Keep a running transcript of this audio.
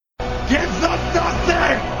give them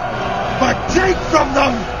nothing, but take from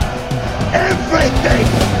them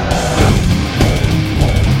everything.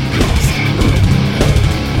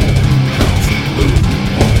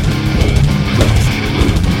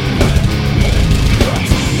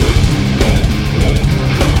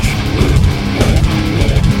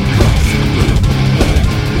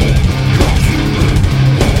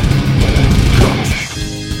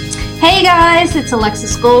 Hey guys, it's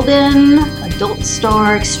Alexis Golden, adult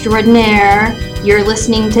star extraordinaire. You're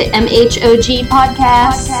listening to MHOG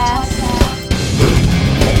Podcast.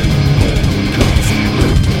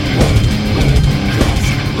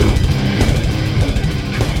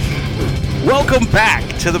 Welcome back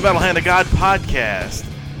to the Metal Hand of God Podcast,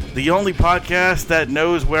 the only podcast that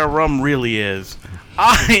knows where rum really is.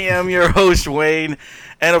 I am your host, Wayne,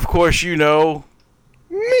 and of course you know...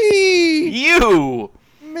 Me! You!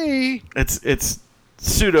 Me! It's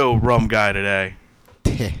pseudo rum guy today.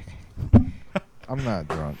 I'm not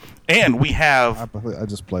drunk. And we have I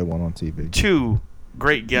just play one on TV. two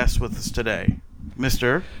great guests with us today.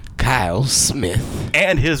 Mr. Kyle Smith.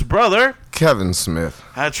 And his brother. Kevin Smith.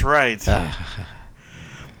 That's right.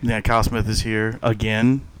 Yeah, Kyle Smith is here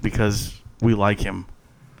again because we like him.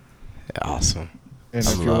 Awesome. And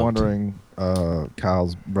if you're wondering,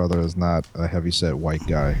 Kyle's brother is not a heavyset white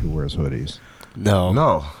guy who wears hoodies.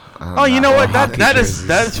 No. Oh, you know what? That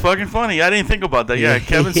is fucking funny. I didn't think about that. Yeah,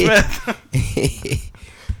 Kevin Smith.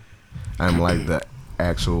 I'm like the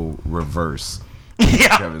actual reverse.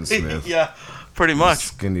 Yeah. Kevin Smith. Yeah, pretty much.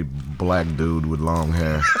 Skinny black dude with long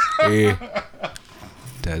hair.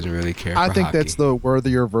 Doesn't really care. I for think hockey. that's the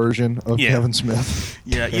worthier version of Kevin Smith.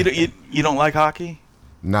 Yeah, you don't like hockey?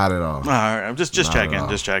 Not at all. All right, I'm just Not checking. at all.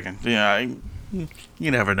 Just checking. Yeah,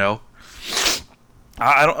 you never know.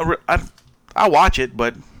 I watch it,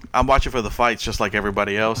 but I'm watching for the fights just like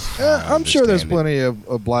everybody else. I'm sure there's understand plenty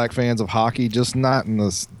of black fans of hockey, just not in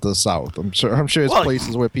the South. I'm sure there's Well,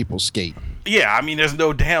 places where people skate. Yeah, I mean, there's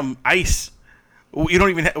no damn ice. We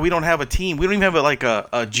don't have a team. We don't even have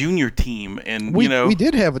a junior team, and We you know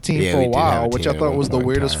did have a team Yeah, for we a did have while, a which team I at thought one was the point in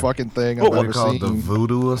weirdest time. fucking thing What I've ever Called the seen.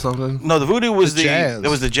 Voodoo or something? no, the Voodoo was The Jazz. It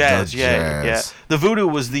was the Jazz. The Yeah. Jazz. The Voodoo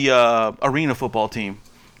was the arena football team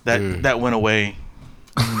that went away.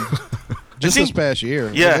 Just It this seemed- past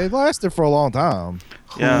year. Yeah. They lasted for a long time.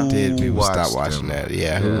 Yeah. Did people watched stop watching them? that?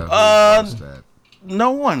 Yeah. Who Uh, watched that? No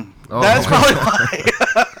one. Oh. That's probably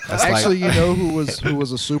why. That's Actually, like, you know who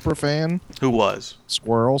was a super fan? Who was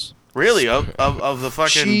Squirrels. really of the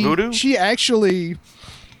fucking Voodoo? She actually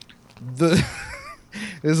this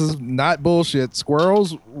is not bullshit.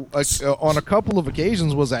 Squirrels on a couple of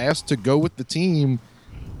occasions was asked to go with the team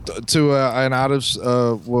to an out of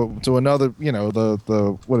to another, you know,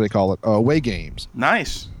 the what do they call it, away games.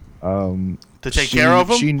 Nice. To take She- care of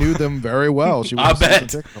them. She knew them very well. She I was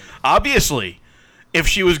bet. super Obviously, if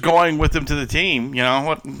she was going with them to the team, you know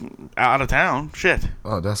what, out of town, shit.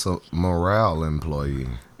 Oh, that's a morale employee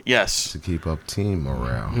Yes, to keep up team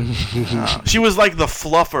morale. she was like the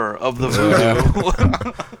fluffer of the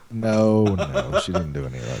Voodoo. No, she didn't do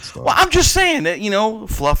any of that stuff. Well, I'm just saying that, you know,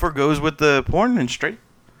 fluffer goes with the porn industry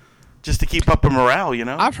just to keep up the morale, you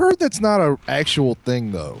know. I've heard that's not an actual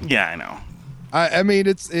thing though. Yeah, I know. I mean,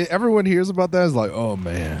 everyone hears about that is like, oh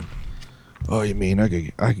man, oh you mean I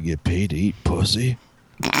could get paid to eat pussy?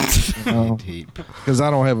 Because I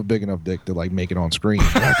don't have a big enough dick to like make it on screen.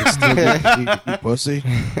 But I can still get eat pussy,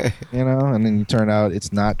 you know. And then you turn out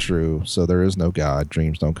it's not true. So there is no God.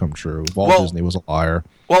 Dreams don't come true. Walt Disney was a liar.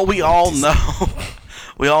 Well, we all know.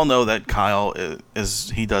 We all know that Kyle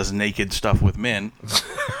he does naked stuff with men.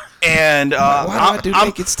 And why do I do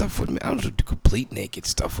naked stuff with men? I don't do complete naked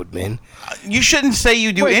stuff with men. You shouldn't say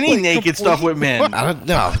you do any naked stuff with men. I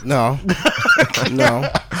don't. No.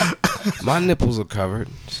 My nipples are covered,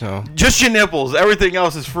 so. Just your nipples. Everything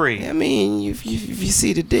else is free. I mean, if you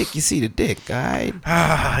see the dick, you see the dick, alright?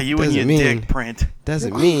 You and your dick print.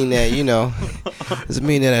 Doesn't mean that, you know, doesn't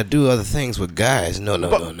mean that I do other things with guys. No.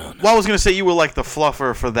 Well, I was going to say you were like the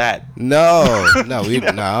fluffer for that. No,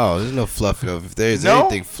 there's no fluffing. If there's No?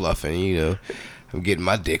 anything fluffing, you know, I'm getting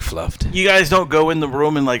my dick fluffed. You guys don't go in the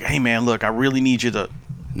room and like, hey man, look, I really need you to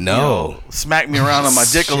smack me around on my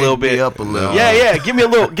dick a little bit. Me up a little. Yeah. Give me a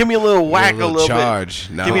little whack a little charge.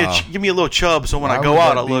 bit. No. Give me a little chub so when I Why go would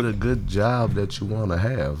out that I be look. the good job that you want to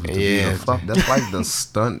have. To be Yeah. that's like the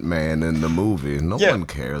stunt man in the movie. No one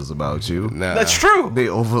cares about you. Nah. That's true. They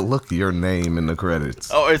overlook your name in the credits.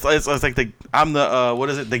 Oh, it's like I'm the what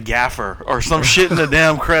is it, the gaffer or some shit in the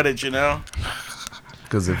damn credits, you know?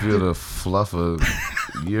 Because if you're the fluffer,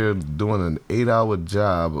 you're doing an 8-hour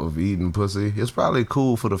job of eating pussy. It's probably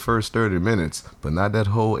cool for the first 30 minutes, but not that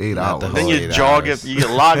whole 8 Not the hours. Then whole you 8 jog hours. it, you get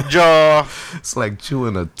lockjaw. It's like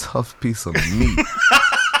chewing a tough piece of meat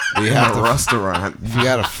You in have a to restaurant. If you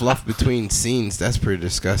got to fluff between scenes, that's pretty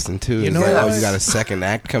disgusting too. You It's know like, oh, what? you got a second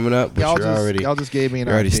act coming up, but Y'all just gave me an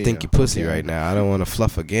you're already idea. stinky pussy Okay. right now. I don't want to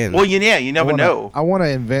fluff again. Well, you never know. I want to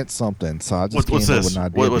invent something, so I just What's came up this? with an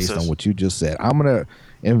idea What's based this? on what you just said. I'm gonna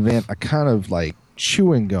invent a kind of like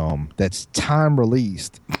chewing gum that's time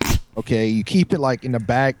released. Okay, you keep it like in the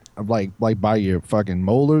back of like by your fucking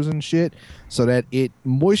molars and shit, so that it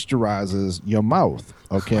moisturizes your mouth.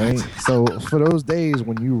 Okay, so for those days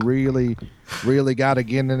when you really got to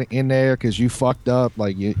get in there because you fucked up,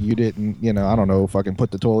 like you didn't, I don't know, fucking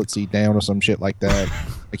put the toilet seat down or some shit like that.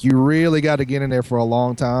 Like you really got to get in there for a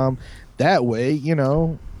long time. That way, see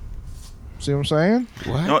what I'm saying?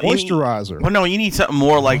 What? No, you need- Moisturizer. Well, no, you need something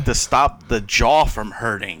more like to stop the jaw from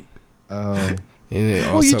hurting. Or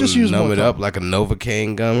you just use numb more it up like a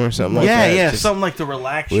Novocaine gum or something like Yeah, that. yeah, Just- something like to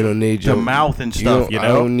relax we don't need the your mouth and stuff, I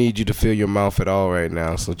know? don't need you to feel your mouth at all right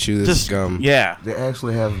now. So chew this Just gum. Yeah. They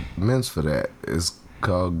actually have mints for that. It's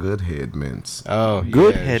called Good Head mints. Oh,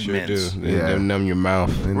 Good yeah, head sure mints. do. They Yeah. numb your mouth.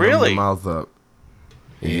 They numb Really? your mouth up.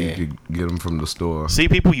 Yeah. You could get them from the store. See,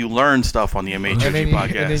 people, you learn stuff on the and MHOG then,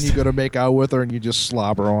 podcast. you go to make out with her and you just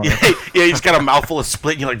slobber on her. Yeah, you just got a mouthful of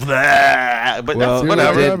split and you're like, "Blah," but Well, that's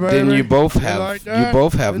whatever. that, then baby? you both You have like that? you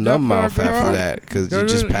both have Is numb that mouth fucked after up? that because you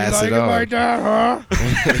just pass like it on. like that,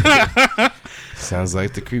 huh? Sounds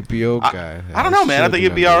like the creepy old guy. I don't know, man. I think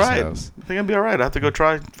it'd be all right. I House. think it'd be all right. I have to go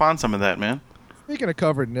find some of that, man. Speaking of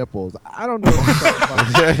covered nipples, I don't know. If we talked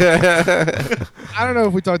about I don't know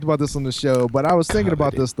if we talked about this on the show, but I was thinking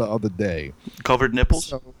about this the other day. Covered nipples?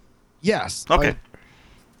 So, yes. Okay.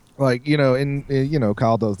 Like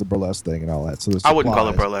Kyle does the burlesque thing and all that. So there's I wouldn't call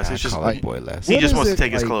it supplies. burlesque. It's just call it boy less. he What just is wants to it,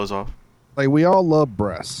 take his like- clothes off. Like we all love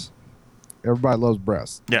breasts. Everybody loves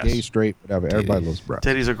breasts. Yes. Gay, straight, whatever. Everybody loves breasts.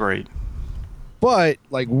 Titties are great. But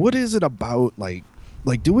like, what is it about like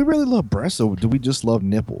do we really love breasts or do we just love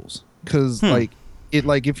nipples? Because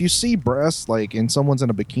if you see breasts like and someone's in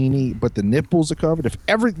a bikini but the nipples are covered, if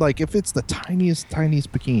it's the tiniest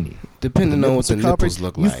bikini, Depending on what the are covered, nipples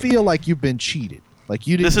look you like. feel like you've been cheated. Like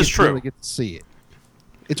you didn't This is true. really get to see it.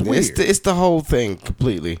 It's weird. It's the whole thing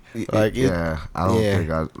completely. Like Yeah, I don't think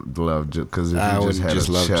I'd love because if I you just wouldn't had just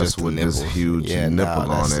a love chest just the with this nipples. huge Yeah, no, nipple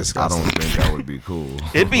that's on it, disgusting. I don't think that would be cool.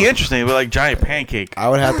 It'd be interesting. It'd be like giant pancake. I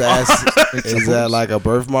would have to ask: is that like a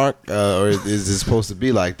birthmark, or is it supposed to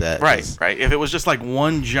be like that? Right, 'Cause right. If it was just like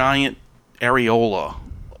one giant areola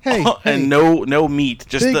hey, and hey, no meat,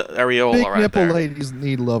 just big- the areola big right nipple there. ladies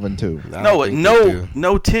need loving too. I No, don't think they do.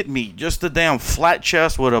 no tit meat. Just the damn flat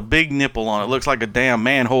chest with a big nipple on it. Looks like a damn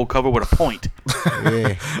manhole covered with a point.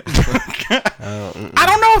 Yeah. I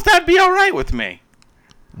don't know if that'd be all right with me.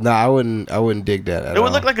 No, I wouldn't dig that. At It would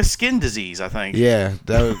all. look like a skin disease, I think. Yeah,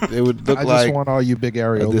 it would look I just like. want all you big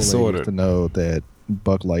areola disorder. ladies to know that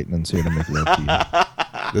Buck Lightning's here to make love to you.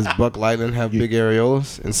 Does Buck Lightning have big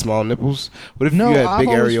areolas and small nipples? What if No, you had I've big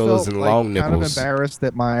always areolas felt and like long kind nipples? of embarrassed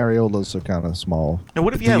that my areolas are kind of small. And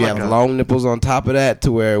what if Do you you had have like a long nipples on top of that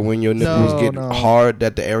to where when your nipples get no. hard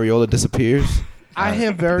that the areola disappears? I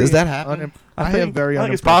have very. Does that happen? I have very. I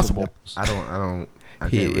think it's unimpressive possible. nipples. I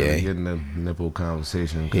can't Yeah. really get in the nipple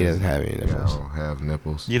conversation. He 'cause, doesn't have any I nipples. don't have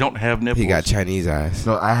nipples. you don't have nipples? He got Chinese eyes,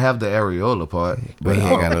 No, I have the areola part, but he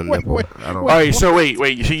ain't got no nipple. I don't. All right, so wait.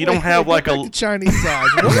 So you don't have like the a Chinese eyes.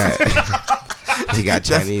 What? He got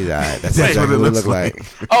Chinese eyes. That's That's exactly what what it it look like.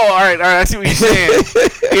 Oh, all right. I see what you're saying.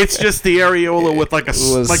 It's just the areola with like a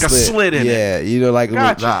With a slit in it. Yeah, you know, like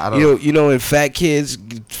Gotcha. Nah, I don't. you know when fat kids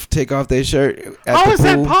take off their shirt at How the is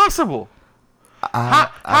that pool? possible? I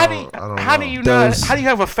How don't do know. you Those- not? How do you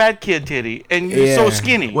have a fat kid titty and you're Yeah. so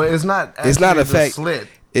skinny? Well, it's not. It's not actually a the fact. slit.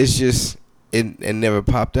 It's just it never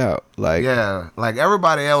popped out. Like Yeah, like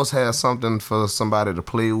everybody else has something for somebody to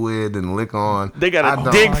play with and lick on. They gotta I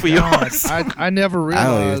don't. dig Oh for my God. yours. I never I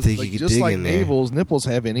don't even realized. think Like, you could just dig like in there. navels, nipples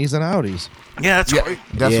have innies and outies. Yeah, that's right.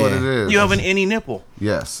 That's what Yeah. it is. You have an any nipple.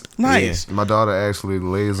 Yes. Nice. My daughter actually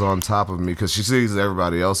lays on top of me because she sees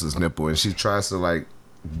everybody else's nipple and she tries to like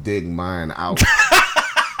dig mine out.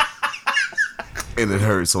 And it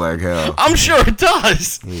hurts like hell. I'm sure it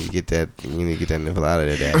does. you need to get that nipple out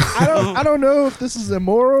of there. I don't know if this is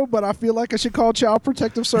immoral, but I feel like I should call Child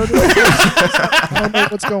Protective Services. I don't know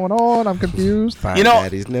what's going on. I'm confused. Find You know-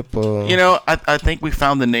 daddy's nipple. You know, I think we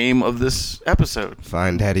found the name of this episode.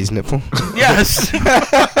 Find daddy's nipple. Yes.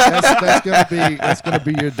 That's gonna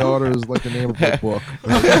be your daughter's like the name of her book.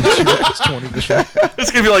 It's 20 to show.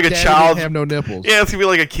 It's gonna be like a Daddy child. didn't have no nipples. Yeah, it's gonna be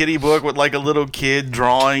like a kiddie book with like a little kid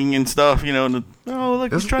drawing and stuff. You know, and Oh,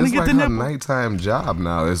 look, he's It's, trying to it's get like the her nipple. nighttime job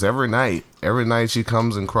now. It's every night. Every night she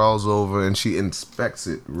comes and crawls over and she inspects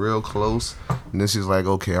it real close. And then she's like,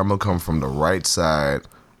 okay, I'm going to come from the right side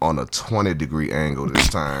on a 20-degree angle this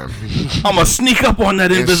time. I'm gonna sneak up on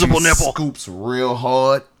that invisible and she nipple. scoops real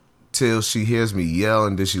hard till she hears me yell,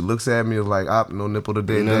 and then she looks at me like, no nipple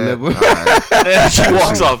today, No Dad." nipple. All right. And she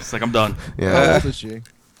walks off. It's like, I'm done. How Yeah, old is she?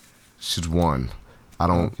 she's 1. I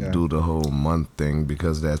don't Okay. do the whole month thing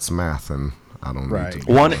because that's math, and I don't Right. need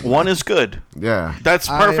to. One is good. Yeah. That's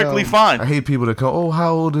perfectly I fine. I hate people that go, oh,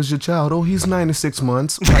 how old is your child? Oh, he's 96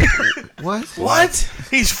 months. Like, what? What?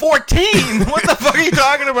 He's 14. What the fuck are you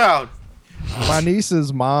talking about? My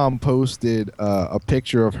niece's mom posted a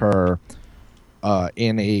picture of her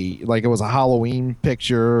in it was a Halloween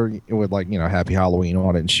picture with Happy Halloween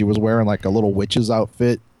on it, and she was wearing like a little witch's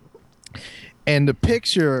outfit. And the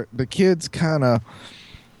picture, the kid's kind of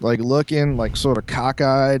like looking like sort of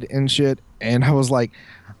cockeyed and shit. And I was like,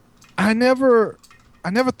 I never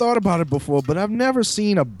thought about it before, but I've never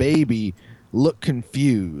seen a baby look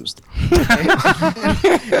confused.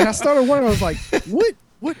 and I started wondering, I was like,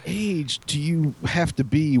 what age do you have to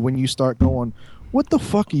be when you start going, what the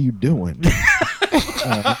fuck are you doing?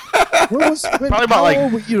 Probably about, how like-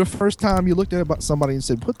 old were you the first time you looked at somebody and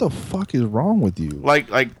said, what the fuck is wrong with you? Like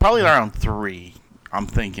probably around 3. I'm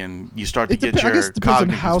thinking you start to get I your guess it depends on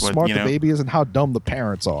cognitive. how smart the baby is and how dumb the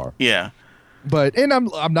parents are. Yeah. But I'm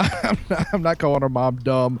not calling her mom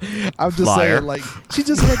dumb. I'm just Liar. saying, like, she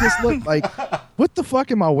just had this look like, what the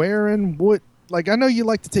fuck am I wearing? What, like, I know you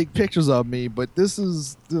like to take pictures of me, but this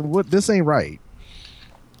ain't right.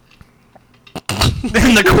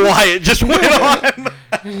 And the quiet just went on.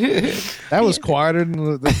 That was quieter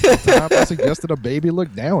than the time I suggested a baby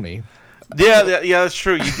look downy. Yeah, that's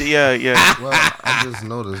true. Yeah. Well, I just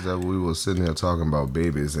noticed that we were sitting here talking about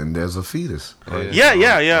babies, and there's a fetus. Right?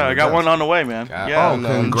 Yeah. I got one on the way, man. Yeah. Oh,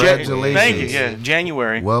 congratulations. Thank you. Yeah,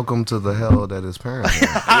 January. Welcome to the hell that is parenting.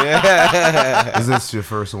 Is this your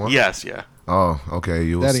first one? Yes, yeah. Oh, okay.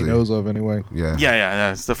 You will That he see. knows of anyway. Yeah. Yeah,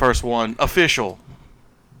 that's the first one. Official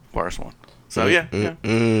first one. So, yeah.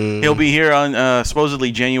 He'll be here on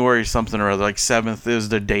supposedly January something or other. Like 7th is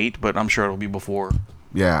the date, but I'm sure it'll be before.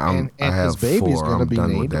 Yeah, And I have his baby's 4. gonna I'm be done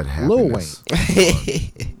named with that Lil happiness.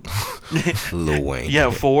 Lil Wayne. Yeah,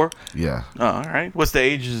 4. Yeah. Oh, all right. What's the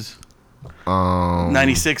ages? 96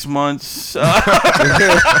 96 months.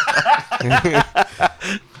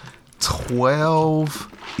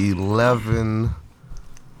 12, 11,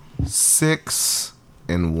 6,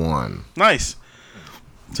 and 1. Nice.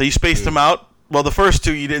 So you spaced them out. Well, the first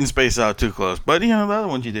 2 you didn't space out too close, but the other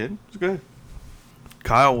ones you did. It's good.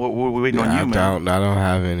 Kyle, we're waiting on you, man. I don't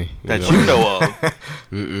have any. That you know of.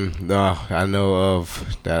 No, I know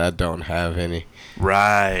of that I don't have any.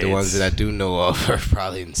 Right. The ones that I do know of are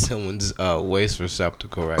probably in someone's waste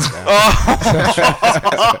receptacle right now.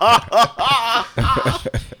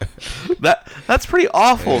 That's pretty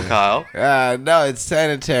awful, Kyle. No, it's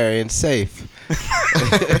sanitary and safe.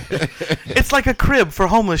 It's like a crib for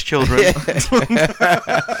homeless children.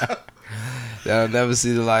 That'll never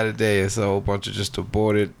see the light of day. It's a whole bunch of just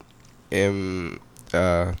aborted,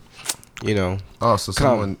 Oh, so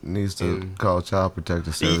someone needs to call Child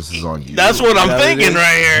Protective Services on you. That's what I'm That thinking is-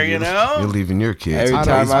 right here, you You're know? leaving your kids. Every I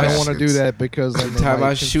time don't want to do that because Every time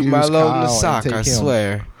I shoot my load in the sock, I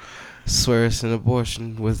swear it's an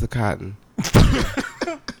abortion with the cotton.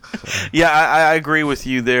 Yeah, I agree with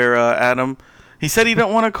you there, Adam. He said he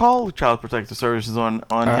don't want to call Child Protective Services on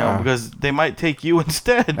him because they might take you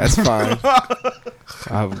instead. That's fine. I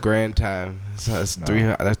have a grand time. So that's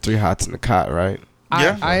 3 hots in the cot, right?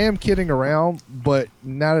 Yeah. I am kidding around, but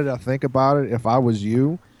now that I think about it, if I was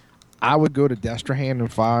you, I would go to Destrehan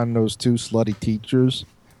and find those 2 slutty teachers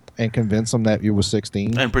and convince them that you were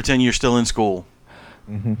 16. And pretend you're still in school.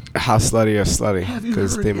 How slutty are slutty?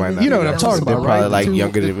 Because they might not. You know what I'm talking They're about, probably right? like The two-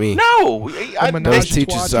 younger than me. No, The menage a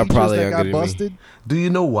teachers trois are probably that younger got than me. busted. Do you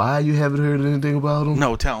know why you haven't heard anything about them?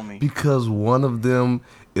 no, tell me. Because one of them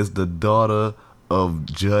is the daughter of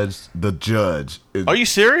the judge. Are you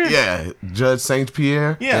serious? Yeah, Judge Saint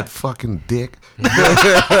Pierre. Yeah. That fucking dick.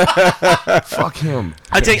 Fuck him.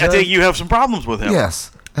 I take you have some problems with him.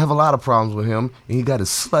 Yes, I have a lot of problems with him, and he got his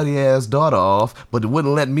slutty ass daughter off, but it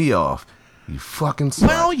wouldn't let me off. You fucking slut.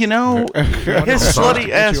 Well, his Get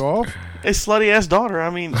slutty ass daughter. I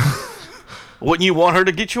mean, wouldn't you want her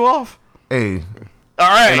to get you off? Hey, All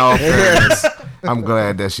right. in all fairness, I'm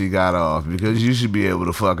glad that she got off because you should be able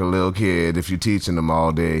to fuck a little kid if you're teaching them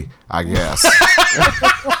all day. I guess.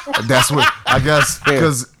 That's what I guess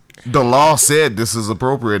because The law said this is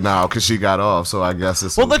appropriate now because she got off, so I guess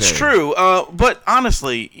it's well. okay. That's true. But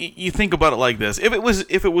honestly, you think about it like this: if it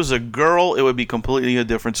was a girl, it would be completely a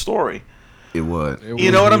different story. It would.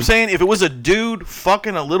 You know what I'm saying? If it was a dude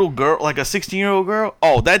fucking a little girl, like a 16-year-old girl,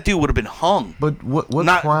 that dude would have been hung. But what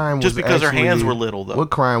Not crime was just because her actually, hands were little, though. What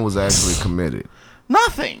crime was actually committed?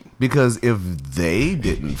 Nothing. Because if they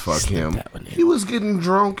didn't fuck him, he was getting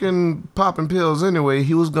drunk and popping pills anyway.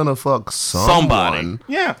 He was gonna fuck Somebody.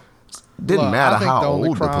 Yeah. Didn't matter I think how the only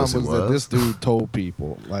old the crime pussy was that this dude told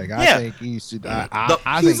people. Like, I Yeah. think he should. I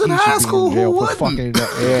He's think in he high should school, be in jail who for wouldn't? fucking it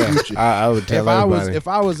up in the future. I would tell everybody. If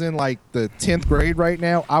I was in like the 10th grade right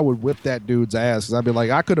now, I would whip that dude's ass because I'd be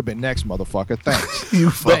like, I could have been next, motherfucker. Thanks.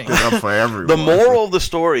 You fucked it up for everyone. The moral of the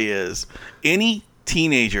story is any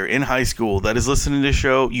teenager in high school that is listening to this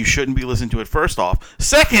show, you shouldn't be listening to it, first off.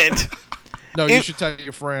 Second, No, you should tell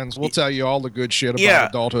your friends. We'll tell you all the good shit about Yeah.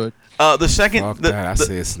 adulthood. the second, Fuck the, that. I the-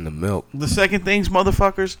 say it's in the milk. the second things,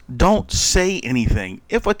 motherfuckers, don't say anything.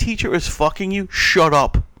 If a teacher is fucking you, shut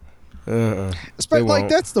up. They Like, won't.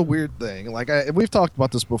 that's the weird thing. Like, we've talked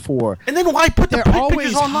about this before. And then why put the They're pictures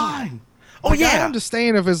always online? Oh, Like, I yeah.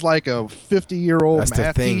 understand if it's like a 50-year-old That's the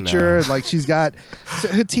math thing teacher, now. like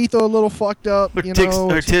her teeth are a little fucked up. Her You tits- know,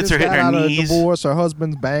 her she tits just are hitting got her out of a knees. divorce. Her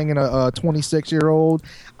husband's banging a 26-year-old.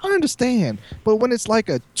 I understand, but when it's like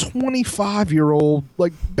a 25-year-old,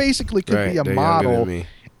 like basically could Right, be a they're younger than model, me.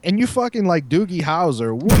 and you fucking like Doogie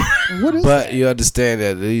Howser, what is But that? you understand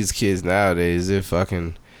that these kids nowadays, they're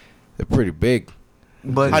pretty big.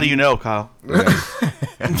 But How do you know, Kyle?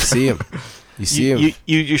 You see them. You see them.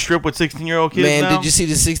 You strip with 16-year-old kids Man, now? did you see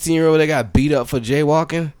the 16-year-old that got beat up for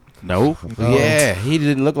jaywalking? No. Yeah, he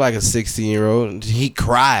didn't look like a 16-year-old. He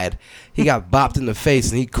cried. He got bopped in the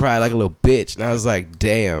face and he cried like a little bitch. And I was like,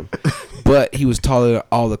 damn. But he was taller than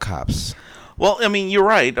all the cops. Well, I mean, you're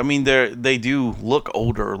right. I mean, they do look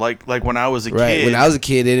older. Like when I was a Right. kid. When I was a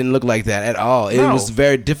kid, they didn't look like that at all. It No. was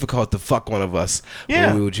very difficult to fuck one of us Yeah.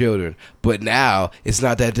 when we were children. But now, it's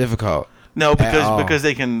not that difficult. No, At all. because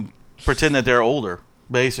they can pretend that they're older,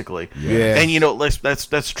 basically. Yeah. And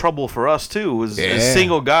that's trouble for us too. Is Yeah.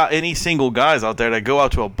 any single guys out there that go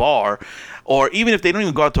out to a bar, or even if they don't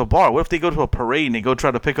even go out to a bar, what if they go to a parade and they go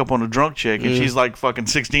try to pick up on a drunk chick and she's like fucking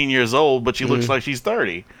 16 years old, but she looks like she's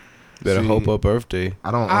 30. Better See, hope her birthday. I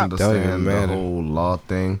don't even understand the matter. whole law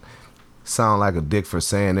thing. Sound like a dick for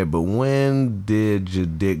saying it, but when did your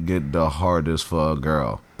dick get the hardest for a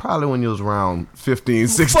girl? Probably when you was around 15,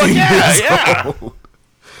 16 Well, yeah, years yeah. old.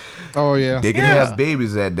 Oh yeah, They can Yeah. have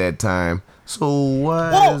babies at that time. So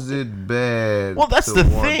why Well- is it bad? well, that's to the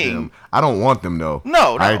want thing. them? I don't want them though.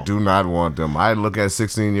 No. I do not want them. I look at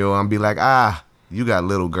 16-year-old and be like, you got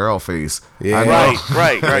little girl face. Yeah. I know.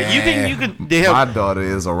 Right. Yeah. You can. They My have. daughter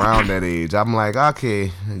is around that age. I'm like,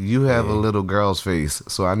 okay, you have a little girl's face,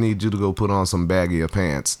 so I need you to go put on some baggier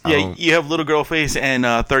pants. I Yeah, don't- you have little girl face and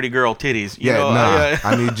 30 girl titties. You yeah, know, nah.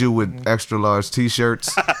 I need you with extra large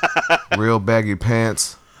t-shirts, real baggy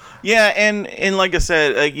pants. Yeah, and like I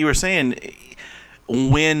said, like you were saying,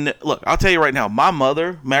 look, I'll tell you right now, my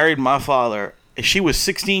mother married my father. She was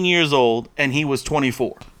 16 years old and he was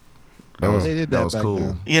 24. That was, They did that that was back cool.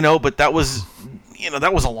 then. You know, but that was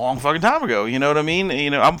a long fucking time ago. You know what I mean?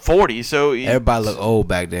 You know, I'm 40, so Everybody looked old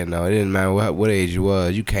back then, though. It didn't matter what age you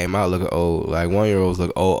was. You came out looking old. Like, 1-year-olds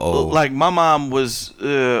look old. like my mom was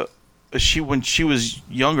when she was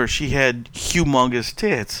younger, she had humongous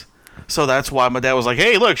tits. So that's why my dad was like,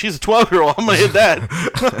 "Hey, look, she's a 12-year-old. I'm gonna hit that."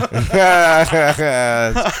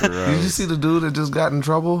 That's Did gross. you see the dude that just got in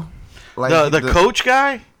trouble? Like the coach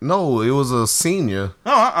guy? No, it was a senior,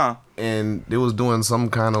 Oh, and they was doing some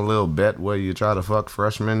kind of little bet where you try to fuck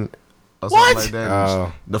freshmen or What? something like that.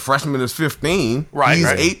 Oh. The freshman is 15. Right, He's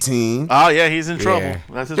right. 18. Oh yeah, he's in trouble. Yeah.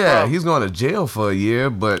 That's his Yeah, problem. he's going to jail for a year,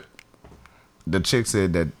 but the chick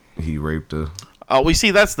said that he raped her. Oh, we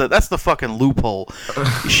see that's the fucking loophole.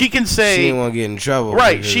 She can say She didn't want to get in trouble.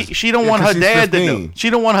 right. because- She don't Yeah, want 'cause her she's dad to know. 15. She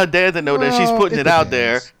don't want her dad to know that she's Well, putting it out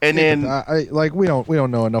there, depends. and then like we don't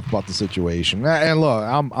know enough about the situation. And look,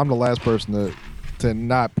 I'm the last person to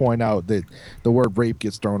not point out that the word rape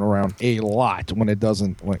gets thrown around a lot when it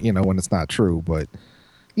doesn't, when it's not true. But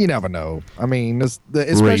you never know. I mean,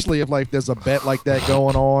 especially if like there's a bet like that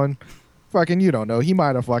going on. Fucking, you don't know. He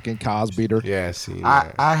might have fucking Cosby'd her. Yeah, see.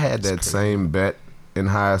 I had that same bet in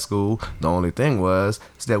high school. The only thing was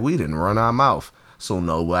is that we didn't run our mouth. So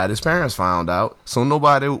nobody's parents found out. So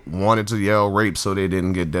nobody wanted to yell rape so they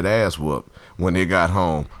didn't get that ass whooped when they got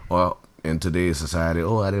home. Well, in today's society,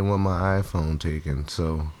 I didn't want my iPhone taken,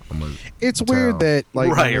 so I'm going to It's weird that like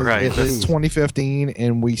Right. it's 2015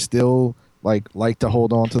 and we still like to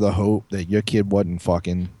hold on to the hope that your kid wasn't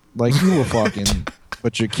fucking like you were fucking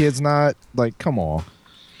but your kid's not. Like, come on.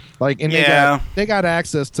 Like, and Yeah. they got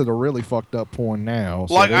access to the really fucked up porn now.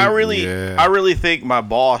 So Like they- I really think my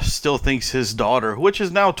boss still thinks his daughter, which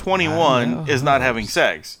is now 21, is not having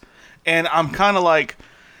sex, and I'm kind of like,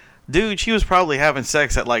 dude, she was probably having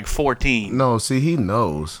sex at like 14. No, see, he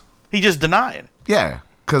knows. He just denied. Yeah,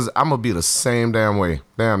 because I'm going to be the same damn way.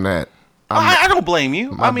 Damn that. I don't blame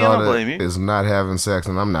you. My I mean, I don't daughter blame you. is not having sex,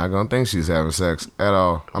 and I'm not going to think she's having sex at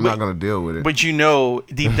all. I'm not going to deal with it. But you know,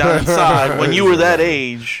 deep down inside, when you were that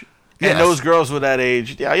age, and Yes. those girls were that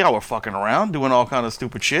age, yeah, y'all were fucking around doing all kind of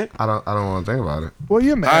stupid shit. I don't want to think about it. Well,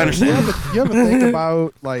 you I understand. You ever think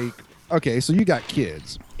about, like, okay, so you got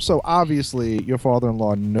kids. So obviously your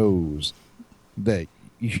father-in-law knows that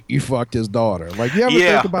you fucked his daughter. Like, you ever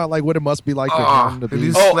Yeah. think about, like, what it must be like for him to If be...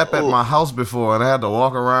 you Oh, slept at my house before and I had to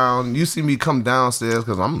walk around, you see me come downstairs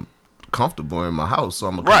because I'm comfortable in my house, so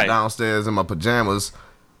I'm going to come Right. downstairs in my pajamas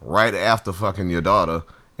right after fucking your daughter,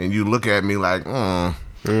 and you look at me like,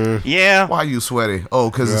 Yeah, why are you sweaty?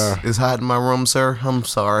 Oh, because it's hot in my room, sir? I'm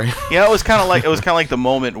sorry. yeah. It was kind of like the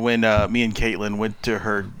moment when me and Caitlin went to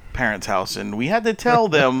her parents' house, and we had to tell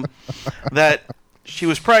them that she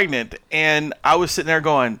was pregnant, and I was sitting there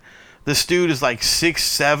going, "This dude is like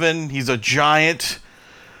 6'7". He's a giant."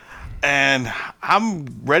 And I'm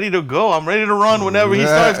ready to go. I'm ready to run whenever he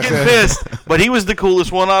starts getting pissed. But he was the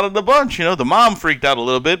coolest one out of the bunch. You know, the mom freaked out a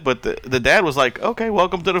little bit, but the dad was like, "Okay,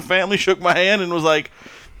 welcome to the family." Shook my hand and was like,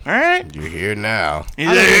 "All right." You're here now. He's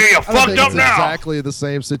like, "Hey, you I don't fucked think up it's now." exactly the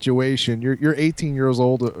same situation. You're 18 years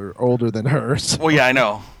older than her. So, Well, yeah, I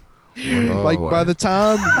know. like, by the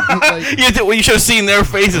time... like, You should have seen their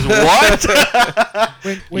faces. What?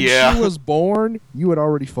 when Yeah. she was born, you had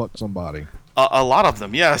already fucked somebody. A lot of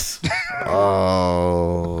them, yes.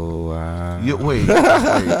 Oh, wow. Wait,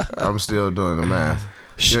 I'm still doing the math.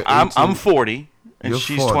 You're I'm 18. 40, and You're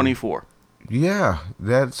she's 40. 24. Yeah,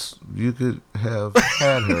 you could have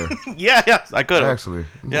had her, Yeah, I could have. actually.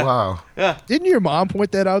 Yeah. Wow. Yeah. Didn't your mom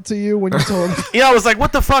point that out to you when you told her? Yeah, I was like,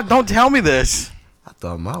 what the fuck? Don't tell me this. I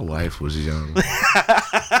thought my wife was young.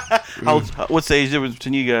 What's the age difference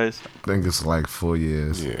between you guys? I think it's like 4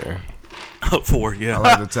 years. Yeah. 4, I yeah.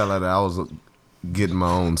 like to tell her that I was getting my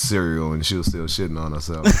own cereal and she was still shitting on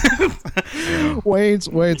herself.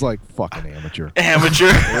 Wayne's like, fucking amateur.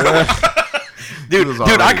 Amateur. Dude, was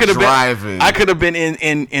I already could have driving. been. I could have been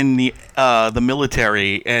in the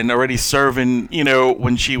military and already serving. You know,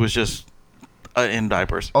 when she was just in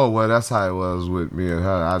diapers. Oh, well, that's how it was with me and her.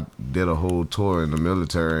 I did a whole tour in the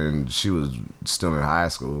military and she was still in high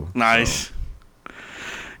school. Nice.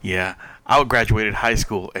 Yeah, I graduated high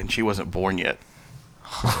school and she wasn't born yet.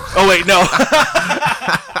 Oh wait, no.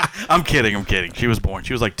 I'm kidding. She was born.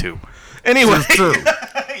 She was like 2. Anyway. Just two.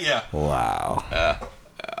 Yeah. Wow.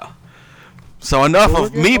 So enough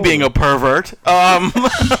of me being a pervert.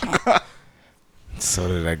 So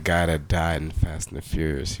did that guy that died in Fast and the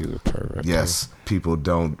Furious. He was a pervert. Yes, people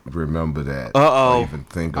don't remember that. Uh-oh. Or even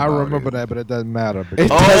think I about remember it. that, but it doesn't matter. It Because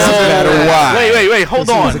doesn't matter why. Wait. Hold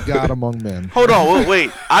he was on. a god among men. Hold on.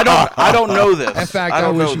 Wait. I don't know this. In fact, I I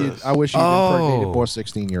don't wish know he this. I wish he Oh. impregnated more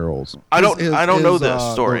 16-year-olds. I don't know this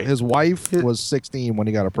story. His wife was 16 when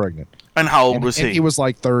he got her pregnant. And how old And, was and he? he was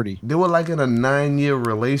like 30. They were like in a 9-year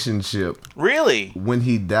relationship Really? when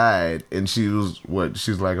he died, and she was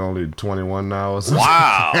she's like only 21 now or something.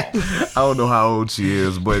 Wow. I don't know how old she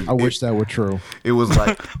is, but I wish that were true. it was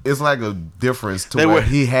like it's like a difference to They where were-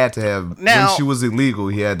 he had to have Now- when she was illegal.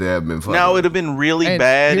 He had to have been fucking. Now, it would have been really And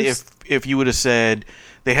bad here's- if you would have said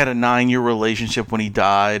they had a 9-year relationship when he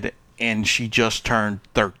died and she just turned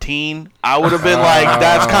 13. I would have been like,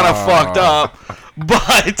 that's kind of fucked up.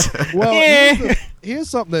 But, Well, yeah. here's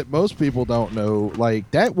something that most people don't know. Like,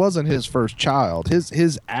 that wasn't his first child.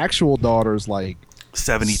 His actual daughter's like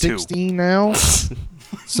 72. 16 now.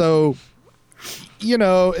 So, you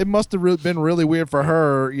know, it must have been really weird for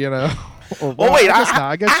her, you know. Or, Well, wait, I guess not.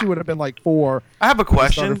 I guess she would have been like 4. I have a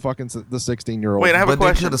question. Started fucking the 16-year-old. Wait, I have a but they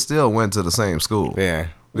question. could have still went to the same school. Yeah.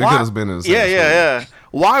 They could have been in the same school. Yeah.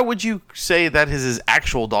 Why would you say that is his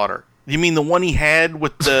actual daughter? You mean the one he had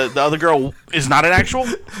with the other girl is not an actual?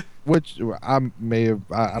 Which I may have.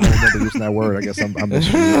 I don't remember using that word. I guess I'm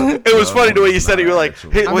missing it. It was funny the way you said it. You were like,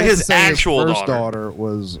 actual. his, I meant to his say actual his first daughter.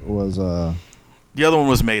 was The other one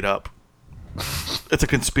was made up. It's a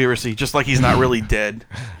conspiracy, just like he's not really dead.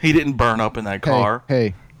 He didn't burn up in that car.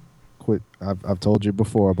 Hey, quit! I've told you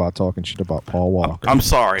before about talking shit about Paul Walker. I'm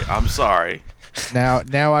sorry.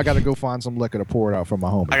 Now I got to go find some liquor to pour it out for my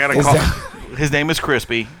homie. I gotta call. His name is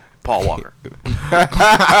Crispy. Paul Walker.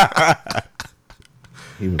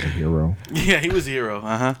 He was a hero. Yeah, he was a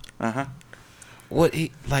hero. What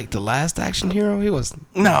he like the last action hero? He was.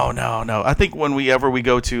 No. I think when we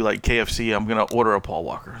go to like KFC, I'm gonna order a Paul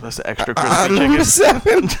Walker. That's the extra crispy Number chicken.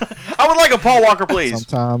 7. I would like a Paul Walker, please.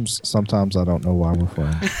 Sometimes I don't know why we're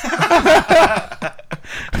friends.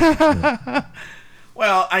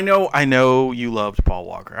 Well, I know you loved Paul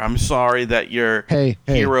Walker. I'm sorry that your Hey,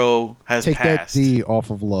 hero has Take passed. that D off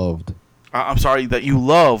of loved. I'm sorry that you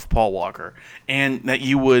love Paul Walker and that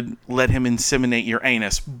you would let him inseminate your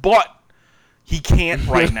anus, but he can't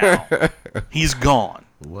right now. He's gone.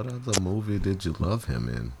 What other movie did you love him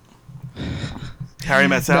in? Harry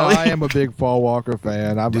Met No, Sally. I am a big Paul Walker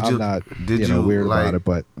fan. I'm not weird about it,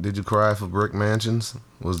 but did you cry for Brick Mansions?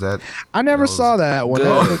 Was that? I never saw that one. Good.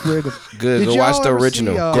 That looked weird. Good. Did Go y'all watch the ever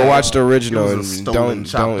original. see, Go watch the It original was a and stolen,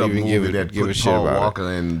 chopped don't up even movie that give a put shit Paul about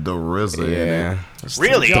Walker and the RZA it. in Yeah. it.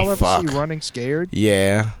 Really? Did y'all ever Fuck. see Running Scared?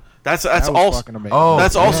 Yeah. That's That was also fucking amazing. Oh,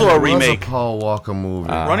 That's also yeah, a it was remake. Paul Walker movie.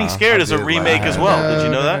 Running Scared is a did remake like as that. well. Did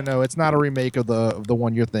you know that? No, it's not a remake of the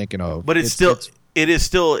one you're thinking of. But it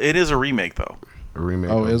is a remake though. A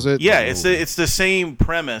remake. Oh, of- is it? Yeah, it's the same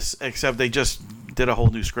premise except they just did a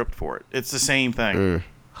whole new script for it. It's the same thing.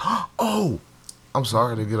 Oh, I'm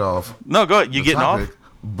sorry to get off. No, go ahead. You the getting topic, off?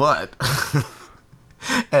 But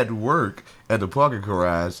at work, at the parking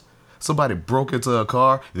garage, somebody broke into a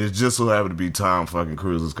car. And it just so happened to be Tom fucking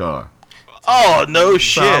Cruise's car. Oh no Tom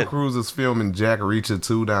shit! Cruise is filming Jack Reacher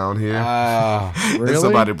 2 down here. Really? And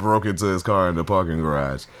somebody broke into his car in the parking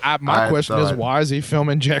garage. My question is, thought- why is he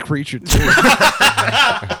filming Jack Reacher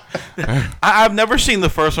 2? I've never seen the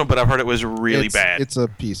first one, but I've heard it was really bad. It's a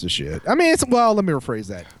piece of shit. I mean, let me rephrase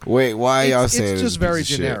that. Wait, why y'all saying It's it's just a very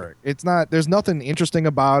piece of shit? generic. It's not. There's nothing interesting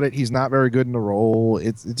about it. He's not very good in the role.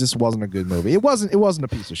 It just wasn't a good movie. It wasn't a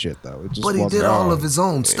piece of shit though. It just But he wasn't. did all of his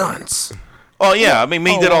own stunts. Oh yeah, I mean,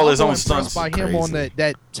 he did all his I'm own impressed stunts. by him on Crazy.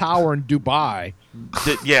 that tower in Dubai.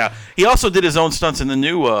 Yeah, he also did his own stunts in the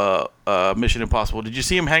new Mission Impossible. Did you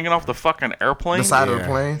see him hanging off the fucking airplane? The side of the Yeah.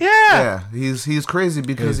 plane? Yeah. He's crazy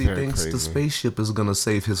because He's he very thinks the crazy. spaceship is going to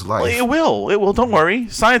save his life. Well, it will. Don't worry.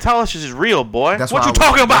 Scientology is real, boy. That's What why you I was-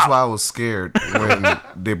 talking That's about? why I was scared when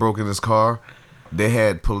they broke in his car. They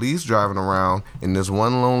had police driving around in this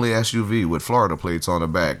one lonely SUV with Florida plates on the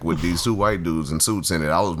back with these two white dudes in suits in it.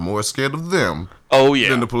 I was more scared of them Oh yeah.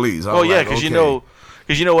 than the police. I Oh was yeah, like, because okay.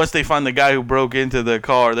 you know once they find the guy who broke into the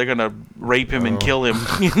car, they're gonna rape him and kill him.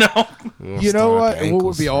 You know. We'll You know start at what? the What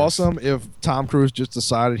would be ankles awesome if Tom Cruise just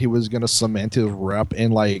decided he was gonna cement his rep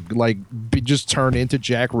and just turn into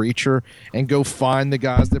Jack Reacher and go find the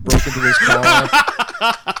guys that broke into his car.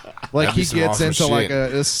 Like That'd be he some gets awesome into shit. like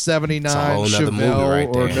a 79 whole nother movie Chevelle right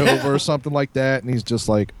or there. Nova or something like that, and he's just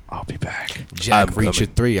like, "I'll be back." Jack I'm Reacher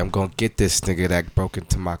coming. 3. I'm gonna get this nigga that broke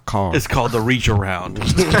into my car. It's called the reach around.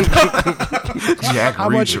 Jack How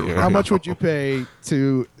much? Reacher. How much would you pay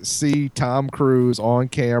to see Tom Cruise on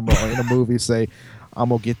camera in a movie say, "I'm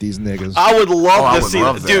gonna get these niggas"? I would love I to would see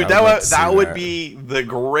love that, that. dude. I That would love would to see that would that. be the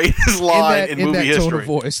greatest line in movie that history. tone of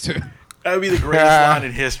voice too. That would be the greatest line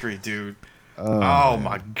in history, dude. Oh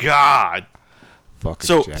my god. Fucking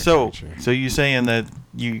So Jack so Reacher. so you saying that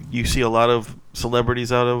you see a lot of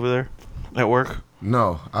celebrities out over there at work?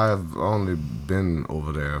 No, I've only been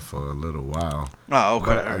over there for a little while. Oh, okay.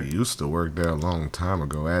 But I used to work there a long time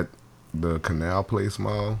ago at the Canal Place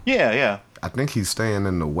Mall. Yeah. I think he's staying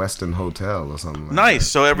in the Westin Hotel or something like Nice.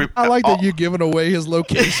 So every I like oh, that you're giving away his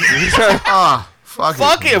location. that. Fuck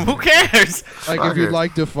Fuck it. him. Who cares? Like Fuck if you'd it.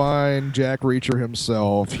 like to find Jack Reacher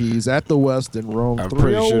himself, he's at the West in Rome I'm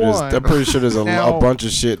pretty sure 301. there's a Now- bunch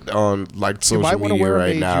of shit on like might social wanna media wear a right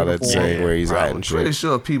maid's now that's uniform. saying where he's at I'm and pretty shit.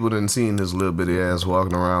 sure people didn't seen his little bitty ass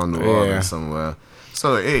walking around New Yeah. Orleans somewhere.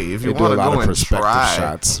 So hey, if you They do want a to lot go of and perspective try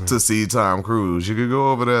shots. to see Tom Cruise, you could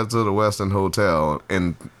go over there to the Westin Hotel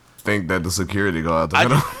and think that the security guards are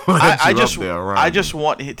gonna let you up there around. I just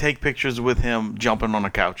want to take pictures with him jumping on a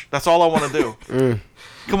couch. That's all I want to do.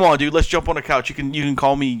 Come on, dude. Let's jump on a couch. You can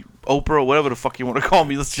call me Oprah or whatever the fuck you want to call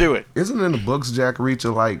me. Let's do it. Isn't in the books Jack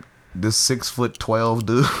Reacher like this 6'12"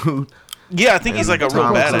 dude? Yeah, I think he's like a real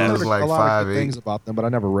Tom Cruise badass. is like a lot of 5'8". good things about them, but I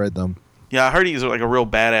never read them. Yeah, I heard he's like a real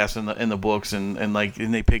badass in the books, and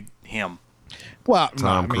they picked him. Well,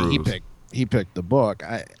 Tom no, I mean, Cruise. he picked the book.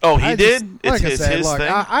 Oh, he I did? Like It's I said, his look, thing?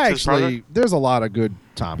 I It's his actually product? there's a lot of good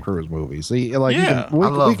Tom Cruise movies. Yeah. I We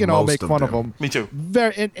love can all most make of fun of them. him. Me too.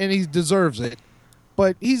 And he deserves it.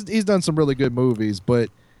 But he's done some really good movies. But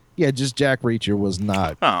yeah, just Jack Reacher was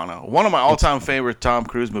not. I don't know. One of my all-time favorite Tom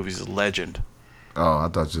Cruise movies is Legend. Oh, I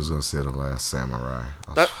thought you was gonna say The Last Samurai.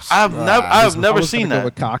 I've I never was seen gonna go that.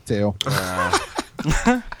 with Cocktail.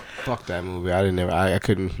 Fuck that movie. I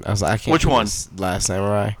couldn't. I was like, I can't. Which do one? this Last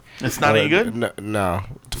Samurai. It's not any good. No.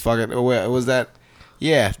 Fuck it. What was that?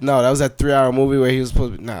 Yeah, no, that was that 3-hour movie where he was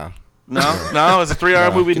supposed to be. Nah. No, it's a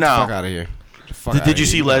 3-hour movie. Get No. the fuck out of here. Did you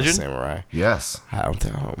see Legend? Samurai. Yes. I don't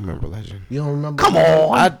remember Legend. You don't remember? Come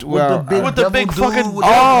on. With the big fucking- devil dude with Oh.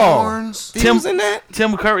 the horns. Tim was in that?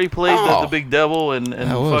 Tim Curry played the big devil, and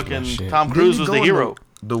That was my fucking shit. Tom Cruise was the hero.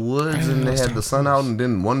 The woods, and they had the sun out, and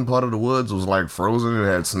then one part of the woods was like frozen. And it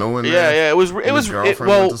had snow in there. Yeah, it was. his girlfriend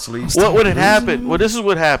went to sleep. What had happened? Well, this is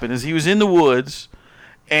what happened: is he was in the woods,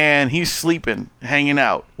 and he's sleeping, hanging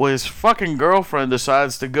out. Well, his fucking girlfriend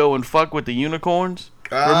decides to go and fuck with the unicorns.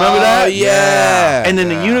 Remember that? Oh, yeah. And then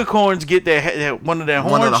the unicorns get one of their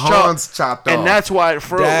One of the horns chopped off, and that's why it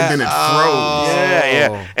froze. and then it froze.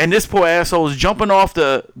 Yeah. And this poor asshole is jumping off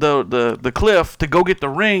the cliff to go get the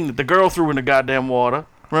ring that the girl threw in the goddamn water.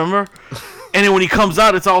 Remember? And then when he comes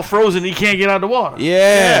out, it's all frozen. He can't get out of the water.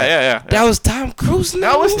 Yeah. That was Tom Cruise.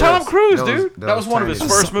 That was Tom Cruise, That was- dude. that That was was one of his tiny.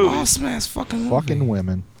 first movies. Awesome ass fucking movie. Fucking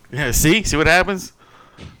women. Yeah, see what happens?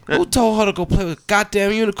 Who told her to go play with a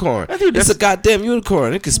goddamn unicorn? Dude, It's a goddamn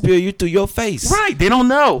unicorn. It can spear you through your face. Right? They don't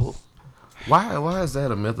know. Why is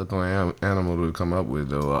that a mythical animal to come up with,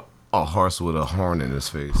 though? A horse with a horn in his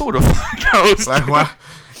face. Who the fuck knows? Like why?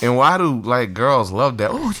 And why do like girls love that?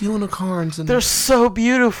 Oh, unicorns! And They're so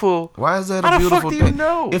beautiful. why is that How a the fuck beautiful do you thing?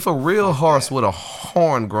 know? If a real horse with a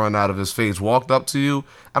horn growing out of his face walked up to you,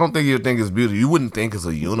 I don't think you'd think it's beautiful. You wouldn't think it's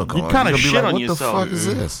a unicorn. You kinda You'd be shit like, on what yourself. What the fuck is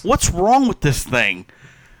this? What's wrong with this thing?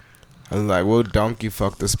 I was like, well, donkey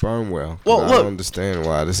fucked the sperm whale. Well, I look. don't understand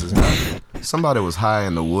why this is happening. Somebody was high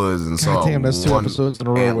in the woods and saw God damn, that's 2 one episodes in a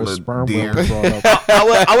row where antlered sperm deer. whale was brought up.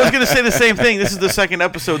 I was gonna say the same thing. This is the second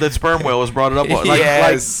episode that sperm whale was brought up on.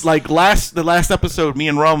 Yes. Like the last episode, me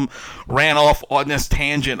and Rum ran off on this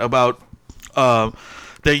tangent about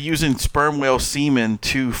they're using sperm whale semen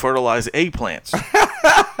to fertilize eggplants.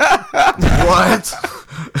 What?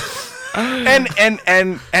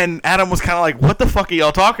 and Adam was kind of like, "What the fuck are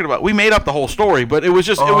y'all talking about?" We made up the whole story, but it was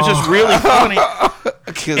just really funny.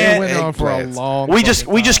 It went on for a long. We just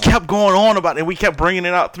fucking time. kept going on about it. We kept bringing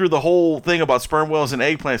it out through the whole thing about sperm whales and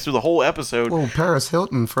eggplants through the whole episode. Well, Paris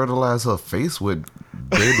Hilton fertilized her face with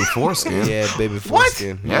baby foreskin. Yeah, baby What?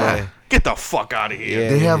 foreskin. Yeah. Get the fuck out of here. Yeah.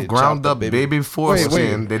 They have chopped ground up up baby- baby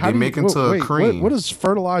foreskin that how they do you- make into a wait, cream. What does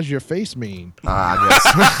fertilize your face mean? I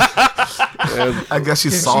guess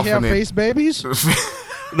you Can she soften have it. face babies?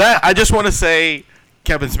 That I just want to say,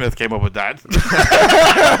 Kevin Smith came up with that.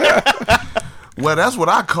 Well, that's what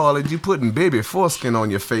I call it. You putting baby foreskin on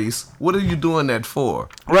your face. What are you doing that for?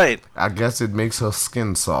 Right. I guess it makes her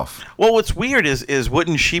skin soft Well, what's weird is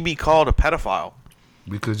wouldn't she be called a pedophile?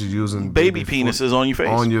 because you're using Baby penises on your face.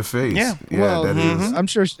 On your face. Yeah. Well, that is. I'm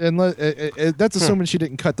sure. That's assuming she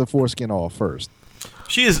didn't cut the foreskin off first.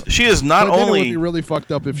 She is not But then it would only. be really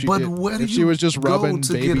fucked up if she But did. where do If you she was just go rubbing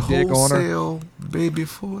to baby get dick on her. wholesale baby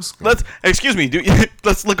foreskin? Excuse me,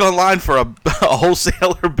 let's look online for a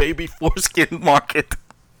wholesaler baby foreskin market.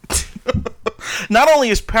 Not only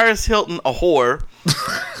is Paris Hilton a whore,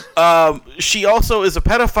 she also is a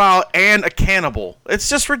pedophile and a cannibal. It's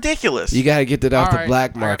just ridiculous. You gotta get that off All the right,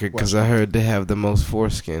 black I got a market because I heard they have the most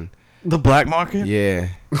foreskin. The black market? Yeah.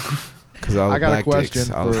 Because all I the got a black dicks,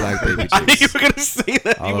 question all the for- black baby I knew you dicks, were gonna say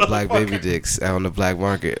that. all you the black motherfucker. baby dicks on the black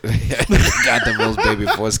market got the most baby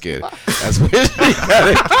foreskin. That's where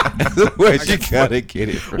you gotta get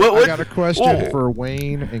it from. What- I got a question Whoa. for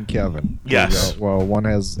Wayne and Kevin. Yes. Well, one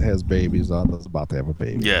has babies. The other's about to have a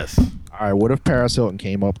baby. Yes. All right. What if Paris Hilton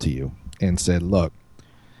came up to you and said, "Look,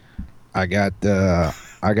 I got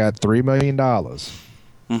 $3 million.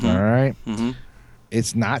 Mm-hmm. All right. Mhm.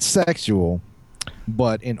 It's not sexual,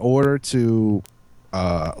 but in order to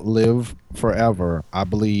live forever, I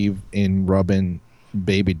believe in rubbing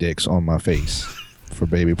baby dicks on my face for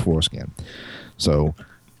baby foreskin. So,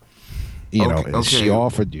 you know, Okay, she okay.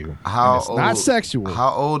 offered you. How and it's not old- sexual.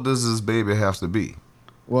 How old does this baby have to be?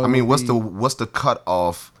 Well, I mean, it what's would the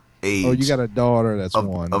cutoff age? Oh, you got a daughter that's of,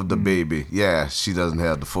 one. of the baby. Yeah, she doesn't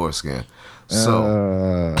have the foreskin.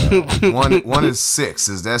 So Uh, one is 6.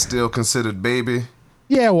 Is that still considered baby?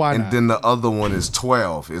 yeah, why And not? then the other one is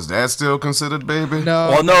 12. Is that still considered baby? no.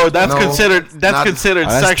 Well, no, that's No, considered not- considered Oh,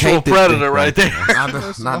 that's sexual tainted predator dick right right there. Not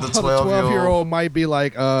the The 12-year-old. might be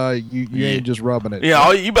like, you ain't just rubbing it.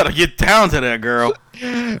 Yeah, you better get down to that girl.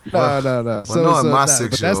 No. Well, knowing my but that's the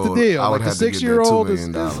 6-year-old, deal. I Like would the have to get that 6-year-old $2 is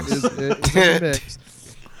million. in the mix,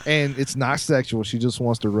 and it's not sexual. She just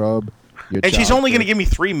wants to rub your. And she's child only going to dick. give me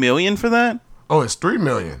 $3 million for that? Oh, it's $3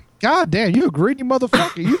 million. God damn, you a greedy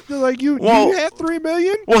motherfucker. You feel like you Well- you had $3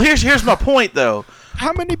 million? Well, here's my point though.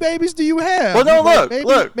 How many babies do you have? Well, no, Like,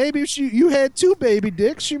 look. Maybe if you had 2 baby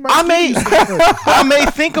dicks, she might. I may give you some. I may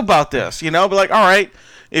think about this, be like, all right,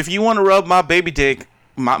 if you want to rub my baby dick,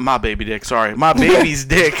 My baby dick, sorry. My baby's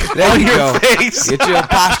dick There on you your go. face. Get your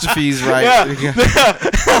apostrophes right.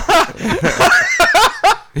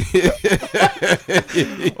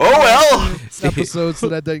 Oh, well. Episode so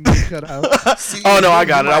that doesn't get cut out. See, Oh, no, I you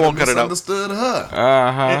got it. might I have won't cut it out. Misunderstood her.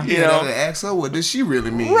 Uh-huh. You You know. know, to ask her what does she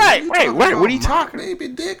really mean. Right, You right, talking right. What are about you talking- my baby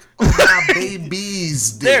dick or my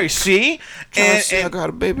baby's dick? There, see? I And got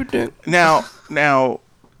a baby dick. now,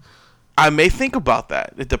 I may think about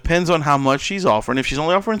that. It depends on how much she's offering. If she's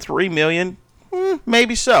only offering $3 million,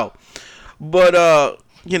 maybe so. But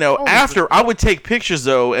you know, after I would take pictures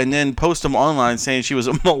though, and then post them online saying she was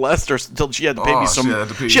a molester until she had to pay me some. she had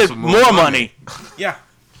to pay She you had some more money. Yeah.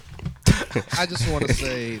 I just want to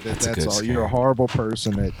say that's good all. scam. You're a horrible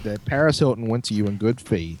person. That Paris Hilton went to you in good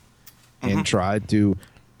faith and tried to,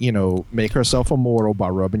 make herself immortal by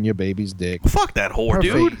rubbing your baby's dick. Fuck that whore, Her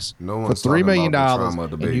dude. face No for one's $3 million, talking about the trauma of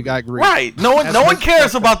the and you baby. got greed. Right. No one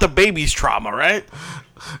cares about the baby's trauma, right?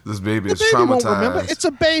 This baby The is baby won't traumatized. remember. It's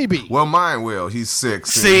a baby. Well, mine will. He's 6.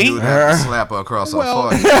 See? And you would have to slap her across Well,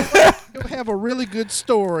 her forehead. he'll have a really good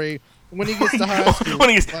story when he gets to high school. When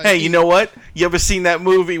he's, Like, hey, you know what? You ever seen that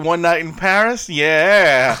movie One Night in Paris?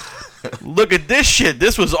 Yeah. Look at this shit.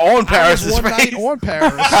 This was on I was Paris's one face. night on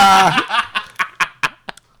Paris.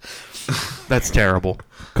 That's terrible.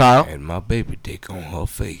 Kyle? And my baby dick on her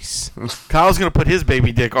face. Kyle's gonna put his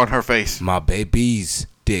baby dick on her face. My baby's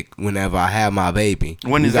dick whenever I have my baby.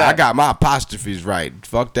 When is I that? got my apostrophes right.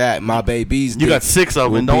 Fuck that. My baby's dick. You got 6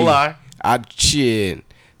 of will them, don't be- lie. Shit.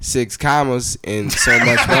 6 commas and so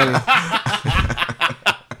much money.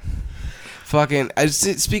 Fucking.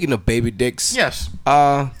 Speaking of baby dicks. Yes.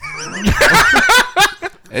 That's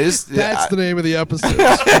the name of the episode.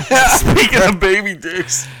 Speaking of baby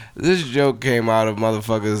dicks. This joke came out of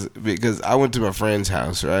motherfuckers because I went to my friend's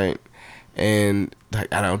house, right? And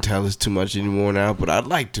like I don't tell this too much anymore now, but I'd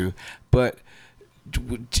like to. But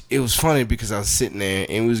it was funny because I was sitting there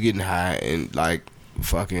and we was getting high and like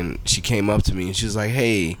fucking she came up to me and she was like,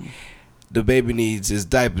 "Hey, the baby needs his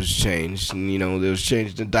diapers changed." And they was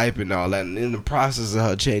changing the diaper and all that. And in the process of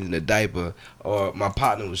her changing the diaper, or my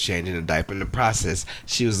partner was changing the diaper in the process,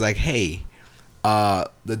 she was like, "Hey,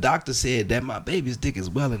 the doctor said that my baby's dick is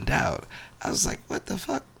well endowed." I was like, "What the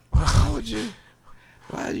fuck? Why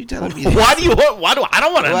are you telling me that?" Why do I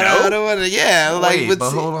don't want to I know? don't want to. Yeah, like, Wait, but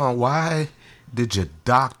hold on. Why did your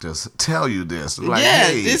doctors tell you this? Like, Yeah,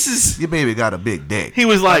 hey, this is- your baby got a big dick. He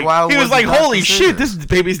was like, why would the doctor holy say shit, this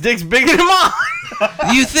baby's dick's bigger than mine.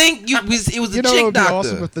 You think it was a It chick would be doctor?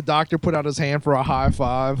 awesome if the doctor put out his hand for a high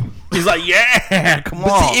five. He's like, yeah, come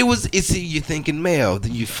But on. see, you're thinking male,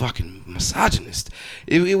 then you fucking misogynist.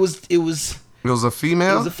 It was It was a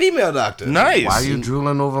female? a female doctor. Nice. Why are you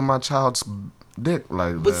drooling over my child's dick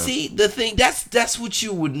like But that? see, the thing that's what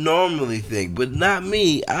you would normally think, but not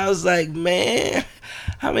me. I was like, man,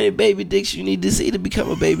 how many baby dicks you need to see to become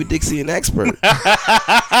a baby dick seeing expert?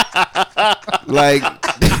 Like,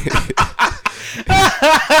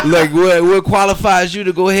 like what qualifies you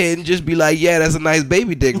to go ahead and just be like, yeah, that's a nice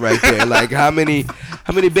baby dick right there? Like, how many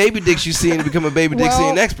baby dicks you seeing to become a baby dick Well,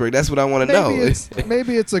 seeing expert? That's what I want to know.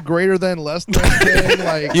 Maybe it's a greater than less than thing.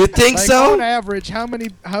 Like, You think like so? On average, how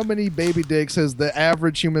many baby dicks has the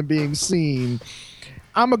average human being seen?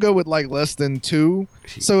 I'm gonna go with like less than 2.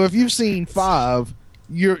 So if you've seen 5,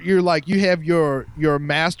 you're like you have your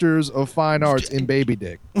masters of fine arts in baby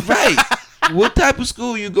dick. Right. What type of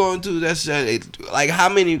school you going to? That's like how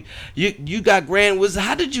many you got grand wizard?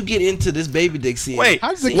 How did you get into this baby dick scene? Wait, How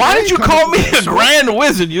does it why get did you come call to me this? a grand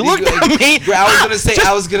wizard? You looked at me. I was gonna say.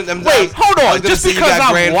 Wait, hold I was on. gonna Just say you because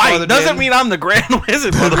got I'm white grandfathered doesn't in. mean I'm the grand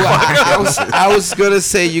wizard, motherfucker. I was gonna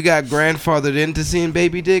say you got grandfathered into seeing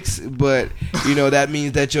baby dicks, but that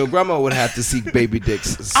means that your grandma would have to see baby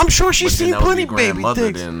dicks. I'm sure she's But then seen that would plenty be of baby grandmother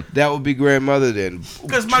dicks. then. That would be grandmother then.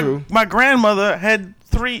 Because True. my grandmother had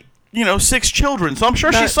 6 children, so I'm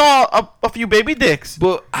sure she Not- saw a few baby dicks.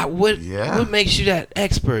 But what makes you that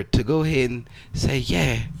expert to go ahead and say,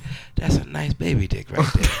 yeah, that's a nice baby dick right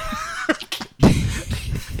there?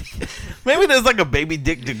 Maybe there's like a baby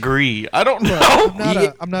dick degree. I don't know.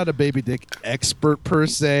 I'm not a baby dick expert per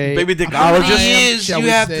se. Baby How many dickologist. years shall you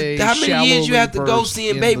we have say, to? How many years you have to go shallowly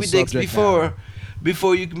seeing versed baby in the dicks subject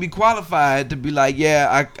before you can be qualified to be like,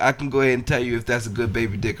 yeah, I can go ahead and tell you if that's a good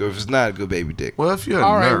baby dick or if it's not a good baby dick. Well, if you're a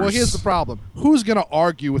All right, nurse, well, here's the problem. Who's going to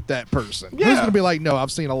argue with that person? Who's going to be like, no,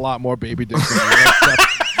 I've seen a lot more baby dicks than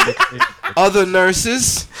you. Other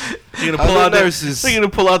nurses, You're gonna pull Other out their nurses. They're gonna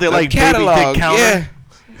pull out their a like catalog, baby dick counter. yeah.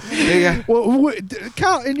 Well,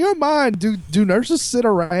 Kyle, in your mind, do nurses sit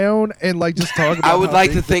around and like just talk about? I would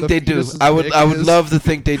like to think they do. I would love to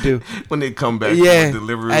think they do. When they come back, Yeah. from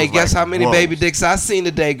delivery, Hey, it's guess like, how many whoa. baby dicks I seen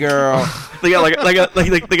today, girl? They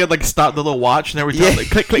got stop the little watch and everything. Yeah. Like,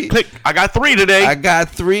 click, click, click. I got 3 today. I got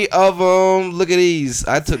 3 of them. Look at these.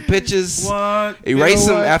 I took pictures. What? Erase You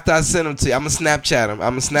know them what? after I send them to you. I'm gonna Snapchat them.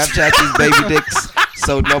 I'm gonna Snapchat these baby dicks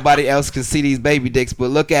so nobody else can see these baby dicks. But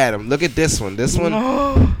look at them. Look at this one. This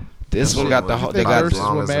one. This one got the whole. I They think got nurses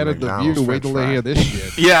long were as mad a at the McDonald's View. Wait french till they hear fry.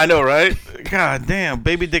 this shit. Yeah, I know, right? God damn,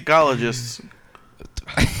 baby dickologists.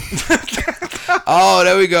 Oh,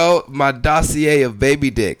 there we go. My dossier of baby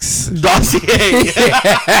dicks. Dossier.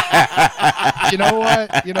 You know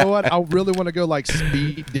what? You know what? I really want to go like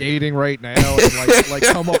speed dating right now and like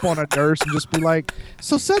come up on a nurse and just be like,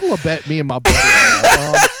 so settle a bet, me and my buddy.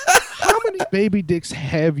 How many baby dicks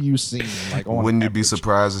have you seen? Like, on Wouldn't you be average?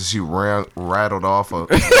 surprised if she rattled off a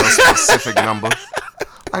specific number?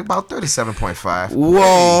 Like about 37.5.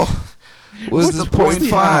 Whoa. What's What's this the point 0.5?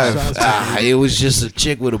 five? It was just a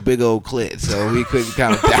chick with a big old clit, so we couldn't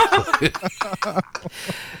count that.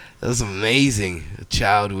 That's amazing. A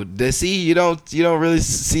child with see, you don't really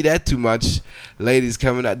see that too much. Ladies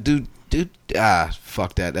coming out, dude.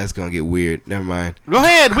 Fuck that. That's gonna get weird. Never mind. Go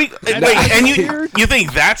ahead. Wait, and you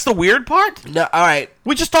think that's the weird part? No, all right.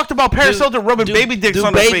 We just talked about Paris Hilton rubbing baby dicks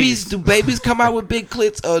on their face. Do babies come out with big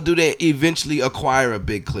clits, or do they eventually acquire a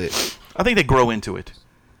big clit? I think they grow into it.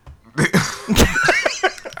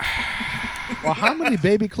 Well, how many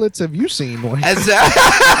baby clits have you seen? Wayne? As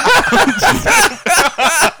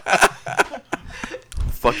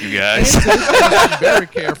Fuck you guys. Answer this question very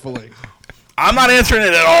carefully. I'm not answering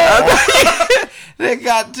it at all. they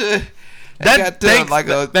got to. Thanks,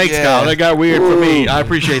 Kyle. That got weird for me. I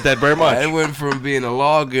appreciate that very much. It went from being a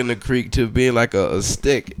log in the creek to being like a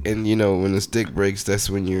stick, and you know when the stick breaks, that's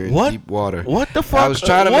when you're in deep water. What the fuck? I was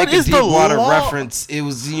trying to What make a is deep the water law? reference. It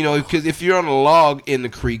was because if you're on a log in the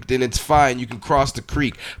creek, then it's fine. You can cross the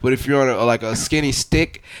creek. But if you're on a skinny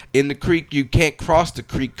stick in the creek, you can't cross the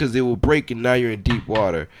creek because it will break, and now you're in deep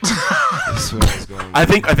water. That's where I was going. I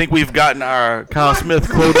think we've gotten our Kyle Smith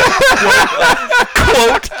quote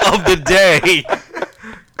of the day.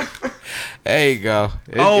 There you go.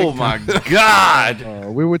 Oh my God!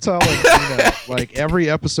 We were telling like every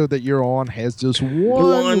episode that you're on has just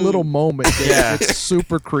one little moment that's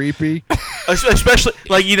super creepy. Especially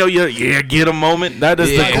like get a moment. That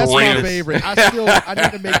is the That's my greatest. favorite. I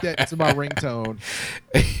need to make that to my ringtone.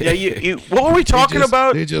 Yeah, you. What were we talking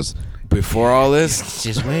about? They just Before all this,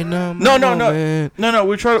 just waiting on No. moment.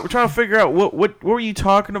 We're trying to figure out what were you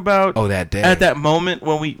talking about? Oh, that day. At that moment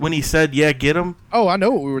when he said, "Yeah, get him." Oh, I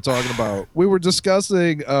know what we were talking about. We were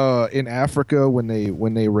discussing in Africa when they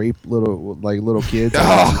rape little kids. They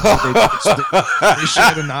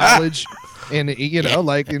share the knowledge, and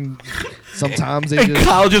and sometimes they And just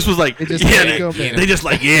Kyle just was like, they just "Yeah, take 'em and- they just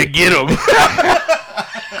like, yeah, get him."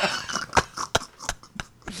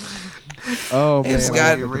 oh man, It's I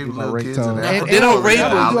got- wanna Rape get my little kids ringtone. in And- Africa. They don't and- rape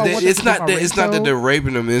and- them. do I want It's to not. get my It's not that ringtone? they're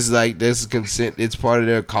raping them. It's like there's consent. It's part of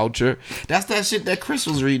their culture. That's that shit that Chris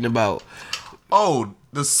was reading about. Oh,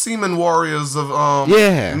 the semen warriors of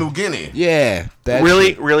Yeah. New Guinea. Yeah. That Really,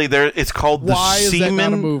 shit. really, there. It's called the Why is that Semen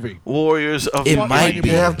not a movie? Warriors of. It What might might be.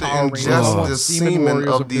 You have to Power Rangers. ingest Oh. the Semen semen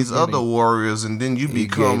warriors of of these New other Guinea. warriors, and then you You gain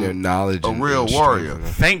become their knowledge. a and real strength. warrior.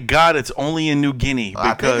 Thank God it's only in New Guinea I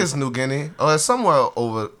think because it's New Guinea. Oh, it's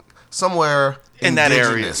somewhere in that area.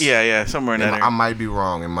 indigenous. Yeah, somewhere in that I area. might be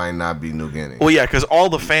wrong. It might not be New Guinea. Well, yeah, because all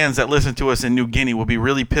the fans that listen to us in New Guinea will be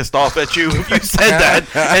really pissed off at you if you said that,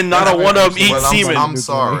 and not a one of them eat Well, semen. I'm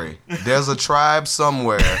sorry. There's a tribe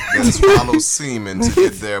somewhere that follows semen to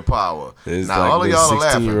get their power. It's Now, like all of the y'all are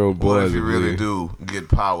laughing. 16-year-old What boys if you are really really- do get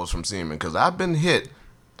powers from semen? Because I've been hit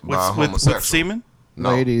by a with homosexual. semen. No,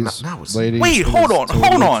 ladies, not with semen. ladies. Wait, it hold is on, totally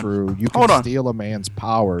hold on. true. You Hold can on. steal a man's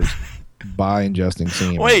powers by ingesting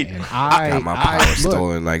semen. Wait, and I got my power look,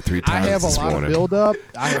 stolen like 3 I times have a this lot of morning. build-up.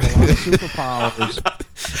 I have a lot of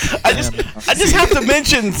superpowers. I just have to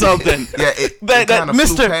mention something. Yeah, it That kinda flew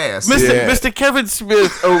Mr. past. Mr. Kevin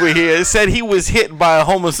Smith over here said he was hit by a I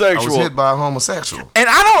homosexual. was hit by a homosexual. And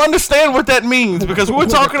I don't understand what that means because we were With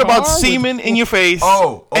a talking about car? semen in your face.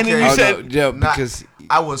 Oh, And then okay. you Oh, said, no, yeah, Not- because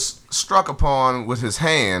I was struck upon with his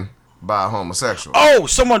hand by a homosexual. oh,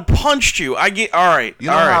 someone punched you. I get, all right. You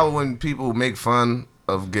know all right. how when people make fun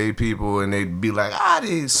of gay people and they be like,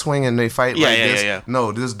 they swing and they fight Yeah, like yeah, this. yeah, yeah.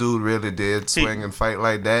 No, this dude really did swing and fight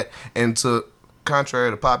like that. And contrary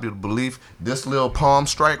to popular belief, this little palm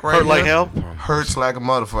strike right Hurt here like hell? hurts like a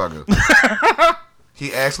motherfucker.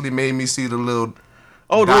 He actually made me see the little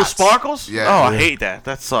Oh, the little dots. sparkles? Yeah. Oh, I Yeah. hate that.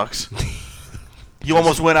 That sucks. You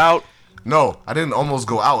almost went out. No, I didn't almost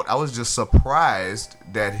go out. I was just surprised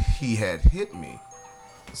that he had hit me.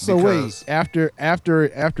 So Because- wait,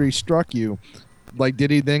 after he struck you, like,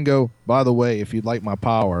 did he then go, by the way, if you'd like my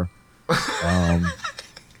power,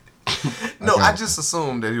 No, I just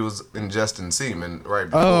assumed that he was ingesting semen right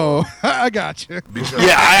before. oh, I got you. Because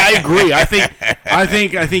Yeah, I agree. I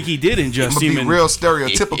think he did ingest I'm gonna be semen. real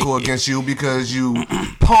stereotypical against you because you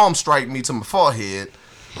palm strike me to my forehead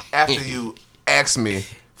after you asked me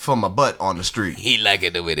for my butt on the street. He like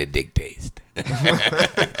it the way the dick taste.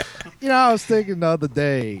 You know, I was thinking the other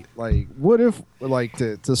day, like, what if, like,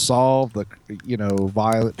 to solve the,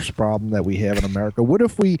 violence problem that we have in America, what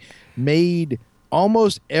if we made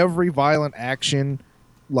almost every violent action,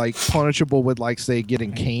 like, punishable with, like, say,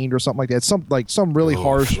 getting caned or something like that, some really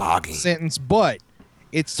harsh flogging. sentence, but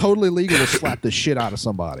it's totally legal to slap the shit out of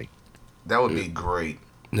somebody. That would be great.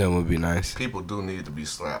 That would be nice. People do need to be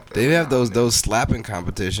slapped. They have those slapping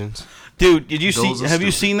competitions. Dude, did you Those see? are Have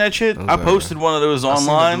you stupid. seen that shit? Those I are- posted one of those seen the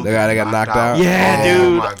online. dude The guy that got knocked out? Yeah, Oh,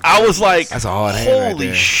 dude. my I was like, That's a hard hand right holy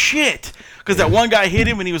there. shit. Because that one guy hit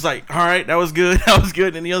him and he was like, all right, that was good. That was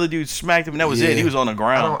good. And the other dude smacked him and that was it. Yeah. He was on the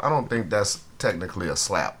ground. I don't think that's technically a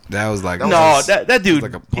slap. That was like That No, was- that dude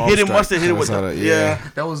like a palm hit him. strike. Must have hit him with Kinda the, sorta, yeah.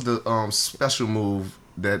 That was the special move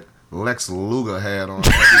that Lex Luger had on.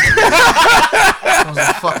 That was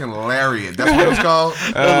a fucking lariat. That's what it's called.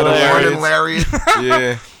 The lariat. running lariat.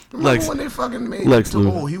 yeah. Remember Lex- when they fucking made Lex it to,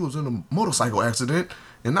 Luger. oh, he was in a motorcycle accident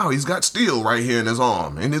and now he's got steel right here in his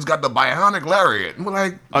arm and he's got the bionic lariat. And we're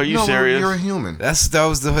like, Are you no, serious? You're a human. That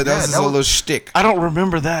was his that little was- shtick. I don't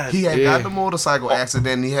remember that. He had Yeah. got the motorcycle accident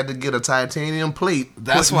and he had to get a titanium plate.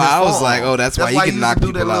 That's put in why his I was arm. like, oh, that's why he can used knock to do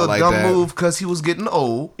people that out little like dumb that. move because he was getting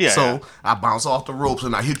old. Yeah, So yeah. I bounce off the ropes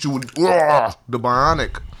and I hit you with the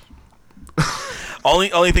bionic.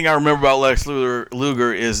 Only thing I remember about Lex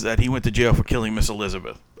Luger is that he went to jail for killing Miss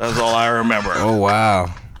Elizabeth. That's all I remember. Oh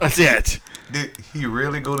wow. That's it. Did he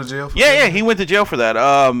really go to jail for Yeah, that? yeah, he went to jail for that.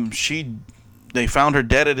 They found her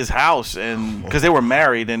dead at his house, and because they were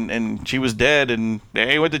married, and she was dead, and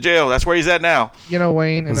they went to jail. That's where he's at now. You know,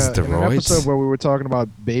 Wayne, in, Was a, it in an steroids? episode where we were talking about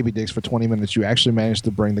baby dicks for 20 minutes, you actually managed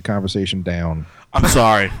to bring the conversation down. I'm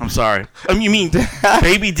sorry. You mean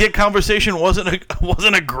baby dick conversation wasn't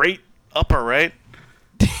a great upper, right?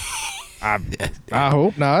 I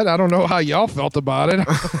hope not. I don't know how y'all felt about it.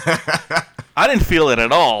 I didn't feel it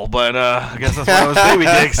at all, but I guess that's why it was baby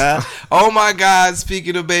dicks. Oh my God!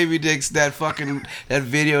 Speaking of baby dicks, that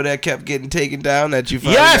video that kept getting taken down that you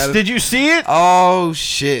finally Yes, got did you see it? Oh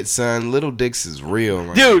shit, son! Little dicks is real,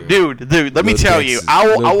 man. Dude, let me Little tell dicks you, is- I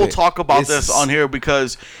will little dick. talk about This this is- on here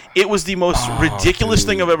because it was the most ridiculous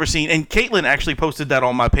thing I've ever seen. And Caitlin actually posted that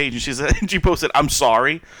on my page, and she said, she posted, "I'm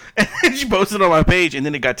sorry," and she posted it on my page, and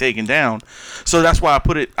then it got taken down. So that's why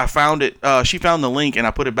I found it. She found the link, and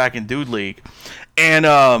I put it back in Dude League, and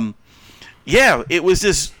yeah, it was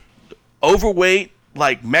this overweight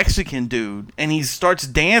like Mexican dude, and he starts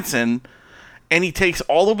dancing. And he takes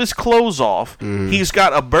all of his clothes off. He's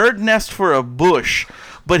got a bird nest for a bush,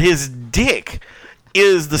 but his dick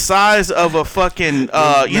is the size of a fucking you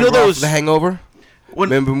know Remember those The Hangover? when,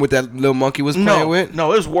 Remember what that little monkey was playing with?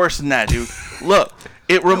 no, it was worse than that, dude. Look,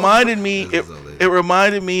 it reminded me it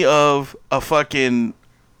reminded me of a fucking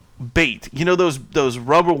bait. You know those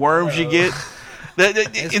rubber worms you get my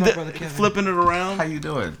brother Kevin. flipping it around. How you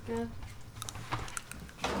doing?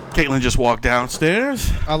 Caitlin just walked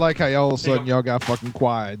downstairs. I like how all of a sudden y'all got fucking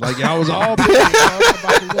quiet. Like y'all was all talking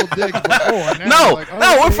about the little dick before. Now No, you're like, oh,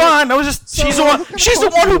 no, we're okay. fine. I was just So, she's the what one. kind of She's the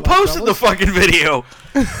post one you who like, posted the fellas? fucking video.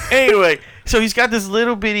 Anyway, so he's got this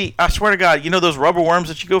little bitty. I swear to God, you know those rubber worms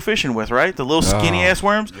that you go fishing with, right? The little skinny ass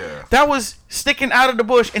worms. Yeah. That was sticking out of the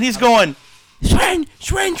bush, and he's going,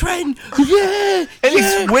 Train, yeah. and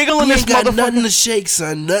he's wiggling He this ain't got motherfucker. nothing to shake,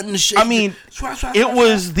 son. Nothing to shake. I mean, it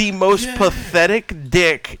was the most Yeah. pathetic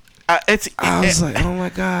dick. I was like, oh my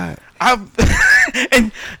God.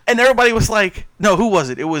 and everybody was like, no, who was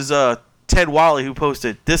it? It was Ted Wally who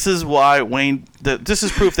posted. This is why Wayne. This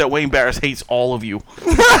is proof that Wayne Barris hates all of you.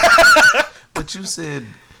 But you said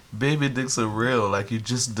baby dicks are real, like you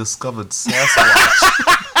just discovered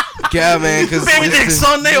Sasquatch. Yeah, man. Cause Baby dicks,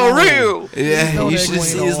 son, they are real. Yeah, know you that should going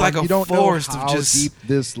see it's on. like a You don't know forest how of just. deep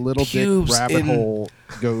this little dick cubes rabbit in- hole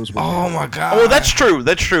goes. With Oh it. my God. Oh, that's true.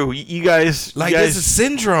 That's true. You guys, Like you it's guys, a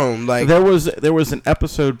syndrome. Like there was an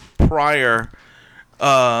episode prior,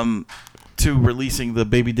 to releasing the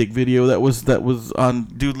baby dick video that was on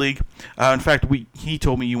Dude League. In fact, he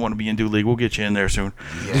told me you want to be in Dude League. We'll get you in there soon.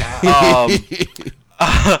 Yeah.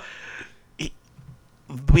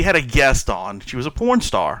 We had a guest on. She was a porn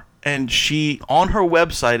star, and she on her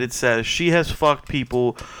website it says she has fucked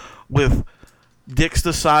people with dicks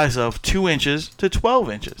the size of 2 inches to 12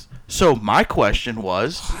 inches. So my question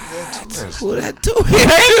was, Who that do?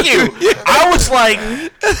 thank you. I was like,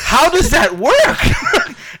 how does that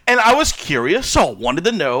work? And I was curious, so I wanted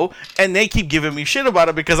to know. And they keep giving me shit about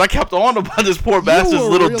it because I kept on about this poor bastard's You were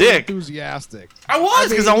little really dick. Enthusiastic. I was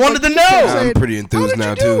because mean, I wanted to you kept know. saying, I'm pretty enthused "How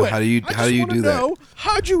now, did you do too. it? How do you- I how do just you wanna do that?" know,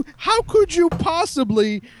 how could you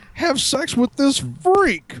possibly have sex with this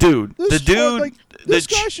freak? Dude, This the dude, like, this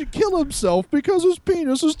the guy should kill himself because his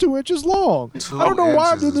penis is 2 inches long. 2 I don't know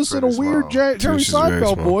why I'm inches doing is this in a pretty weird small. Jerry inches is very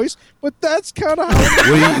Seinfeld small. voice, but that's kind of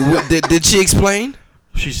how. Did she explain?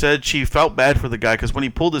 she said she felt bad for the guy because when he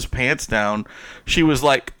pulled his pants down, she was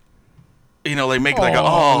like, like make like a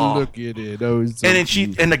Look at it. Oh, it's so and then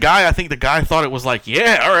cute. and the guy, I think the guy thought it was like,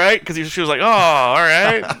 yeah, all right, because she was like, oh, all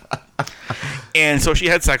right, and so she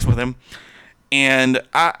had sex with him. And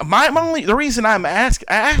the reason I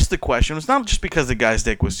asked the question was not just because the guy's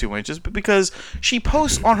dick was 2 inches, but because she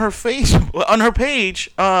posts on her page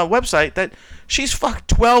website that she's fucked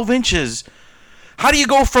 12 inches. How do you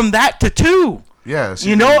go from that to 2? Yeah,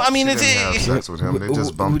 You know, I mean, she it's- didn't have sex with him. They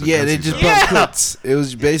just bumped. Yeah, they against just each other. bumped clits. It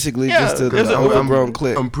was basically Yeah, just there's an a- overgrown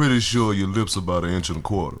clit. I'm pretty sure your lips about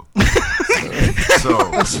 1.25 inches.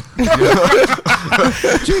 So,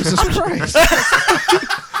 Jesus Christ.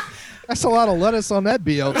 That's a lot of lettuce on that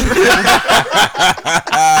BLT.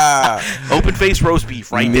 Open face roast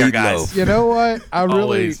beef right there, guys. Meatloaf. You know what? I really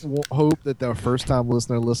Always. hope that the first time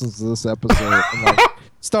listener listens to this episode and like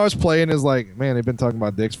starts playing is like, man, they've been talking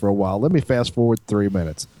about dicks for a while. Let me fast forward 3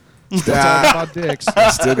 minutes. Still talking about dicks.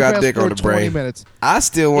 Still got Fast dick on forward the 20 brain. minutes. I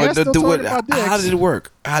still Yeah, want to still do it. talking about How dicks. did it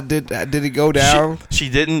work? How did it go down? She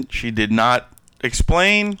did not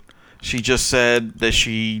explain. She just said that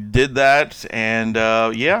she did that, and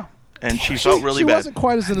yeah, and she felt really she bad. wasn't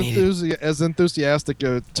quite as enthusiastic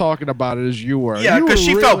talking about it as you were. Yeah, You 'cause were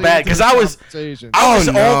she felt really bad, into 'cause the I was- conversation.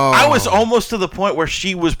 I was almost to the point where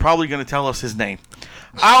she was probably going to tell us his name.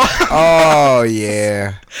 Oh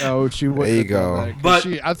yeah. No, she wouldn't. There you have done go. that, 'cause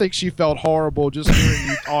But- I think she felt horrible just hearing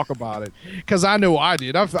you talk about it. Because I know I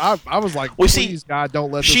did. I was like, Well, please, see, God,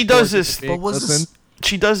 don't let. she this does boy get this- the but dick. was this- Listen,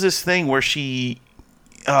 She does this thing where she'll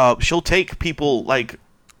take people like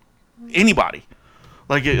anybody.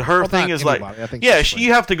 Like her Well, thing not is like, anybody. I think yeah, she's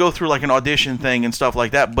you have to go through like an audition thing and stuff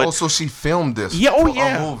like that. But oh, so she filmed this yeah, for oh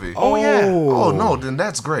yeah, a movie. oh yeah. Oh, no, then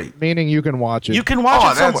that's great. meaning you can watch it. You can watch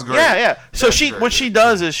Oh, it that's somewhere. great. Yeah, yeah. So That's what great. she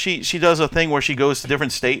does is she does a thing where she goes to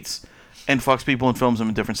different states and fucks people and films them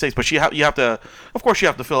in different states. But you have to, of course, you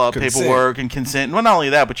have to fill out Consent. paperwork and consent. Well, not only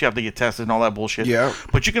that, but you have to get tested and all that bullshit. Yeah.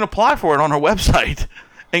 But you can apply for it on her website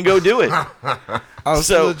and go do it. Oh, So-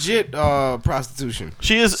 so legit prostitution.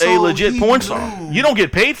 She is a So legit he porn star. knew. You don't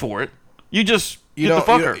get paid for it. You just You get to don't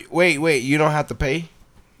fuck you her. don't- Wait. You don't have to pay.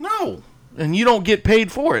 No, and you don't get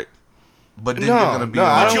paid for it. But then No, you're gonna be no, I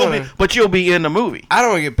on. But don't you'll wanna- be, but you'll be in the movie, I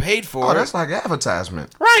don't get paid for Oh, it. that's like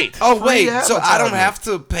advertisement. right? Oh free wait, so I don't advertisement. have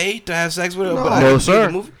to pay to have sex with her, No. but I No, can see sir.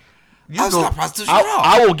 the movie. You Oh, it's go- not prostitution at all.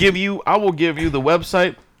 I will give you the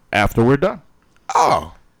website after we're done.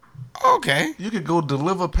 Oh, okay. You could go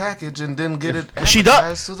deliver package and then get it She does-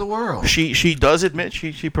 advertised to the world. She does admit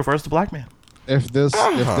she prefers the black man. if this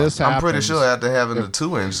happens, I'm pretty sure after having the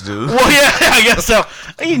 2-inch, dude. Well, yeah, I guess so.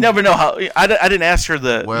 You never know how. I didn't ask her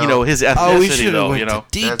Well- his Oh, we ethnicity should have though. went You know.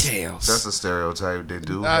 to That's details. a stereotype. They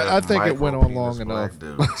do. I have think it went on long micro-penis enough.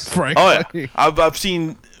 black dudes. frankly. Oh yeah, I've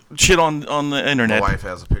seen shit on the My internet. wife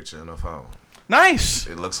has a picture in her phone. Nice.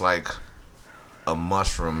 It looks like a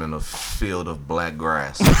mushroom in a field of black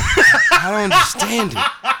grass. I don't understand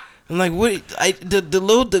it. I'm like, what?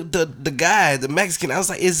 The guy, the Mexican. I was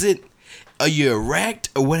like, is it? Are you erect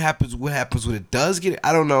or what happens? What happens when it does get it?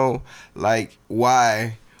 I don't know. Like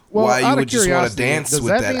why? Well, why you out would of just want to curiosity, dance does with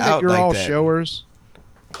that that mean out that you're like all that? showers?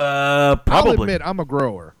 Probably. I'll admit I'm a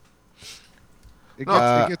grower. It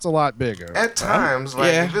gets a lot bigger. At times,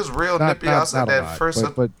 like yeah. if it's real Not- nippy not- outside not a that lot, first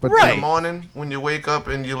but in Right. the morning when you wake up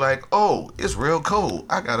and you're like, oh, it's real cold.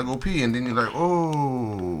 I gotta go pee, and then you're like,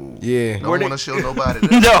 oh, Yeah. don't Where want they- to show nobody.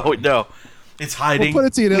 This. No, it's hiding. Well, put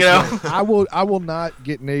it to you this know? way: I will not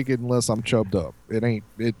get naked unless I'm chubbed up. It ain't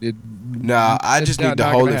it. Nah, I it's just not- need to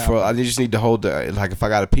not hold gonna it for. happen. I just need to hold the. Like if I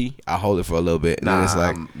gotta pee, I hold it for a little bit, and then Nah, it's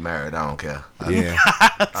like, I'm married. I don't care. yeah.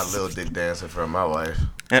 I little dick dancing for my wife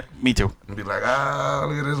Yeah, me too. and be like,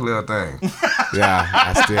 look at this little thing. Yeah,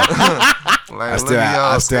 I still, Like, I still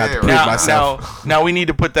have to scared prove right myself. Now we need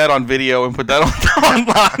to put that on video and put that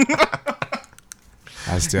online.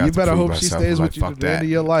 I still. You have to better prove hope she myself. stays I'm with you like, to fuck the end that. of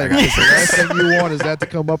your life. I got- The last thing you want is that to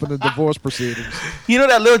come up in the divorce proceedings. You know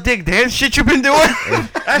that little dick dance shit you've been doing?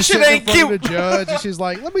 That shit Sitting in ain't front of cute. the judge, and she's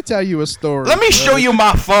like, "Let me tell you a story. Let me show Judge." you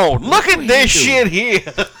my phone. Look at this you shit here.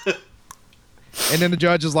 And then the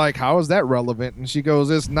judge is like, how is that relevant? And she goes,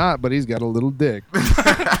 it's not, but he's got a little dick.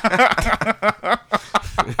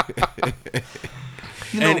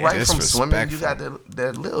 You know, And right from swimming, you disrespectful. got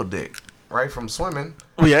that little dick. Right from swimming.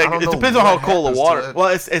 Well, I yeah, don't it know depends on what how cold the happens to water. it. Well,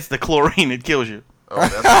 it's the chlorine that kills you. Oh,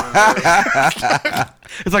 that's what it is.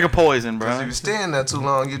 It's like a poison, 'Cause bro. if you stay in there too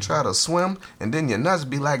long, you try to swim, and then your nuts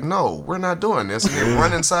be like, no, we're not doing this. And they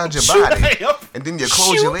run inside your body. Yep. And then you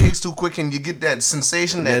close your legs too quick, and you get that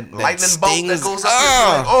sensation, that That lightning bolt that stings. goes up. And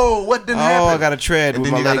you're like, oh, what didn't happen? Oh, I gotta tread And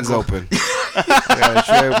with then my you gotta legs go- open. I gotta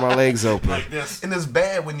tread with my legs open. And it's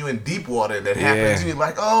bad when you're in deep water that happens, Yeah. and you're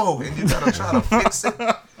like, oh, and you gotta try to fix it.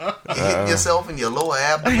 You hit yourself in your lower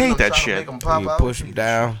abdomen. I hate that trying to shit. Make 'em pop You out. push them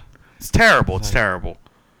down, It's terrible. It's terrible.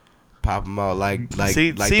 pop them out like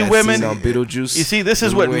See- like see, that women- scene on Beetlejuice. You see, this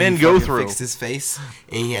is Remember what where men he go fucking through. Fixed his face,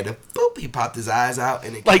 and he had to boop. He popped his eyes out,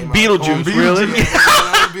 and it Like came out. Beetlejuice, really?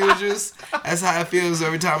 Beetlejuice. That's how it feels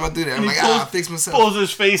every time I do that. I'm like, I fix myself. Pulls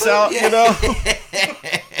his face out, you know.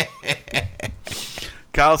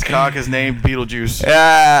 Kyle's cock is named Beetlejuice.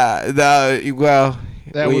 No, well,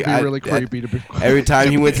 That would be really creepy to be. Every time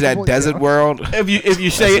he went to that desert world, If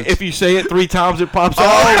you say it 3 times, it pops oh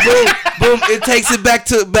out. boom, boom! It takes it back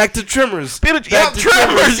to Tremors. Beetlejuice. Back Yeah, to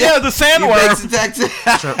Tremors. Yeah, the He takes sandworm. it back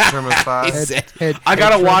to. Tremors 5. I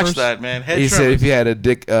gotta head watch tremors. that, man. Head He said Tremors. if you had a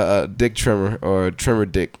dick trimmer or a trimmer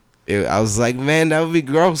dick, I was like, man, that would be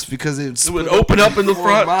gross because it would open up in the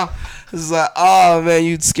front. It's like, oh man,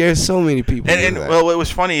 you'd scare so many people. And with that. well, what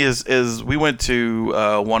was funny is we went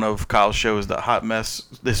to one of Kyle's shows, the Hot Mess,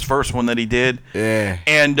 this first one that he did, yeah,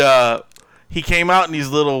 and he came out in these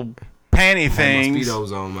little panty things.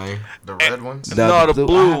 Speedos on, man. The red ones? No, the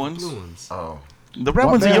blue I have ones. Blue ones. Oh. The red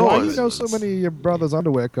Why, ones are man, why yours. you know so many of your brother's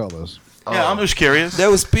underwear colors? Yeah, I'm just curious.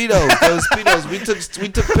 There was speedos. There was speedos. We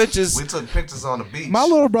took pictures. We took pictures on the beach. My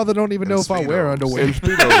little brother don't even And know if I wear Speedos. underwear. and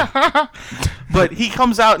speedos. But he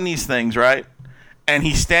comes out in these things, right? And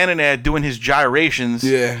he's standing there doing his gyrations.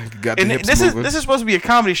 Yeah, got the And hips this moving. is supposed to be a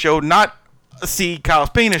comedy show, not a C. Kyle's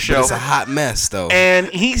penis But show. it's a hot mess though. And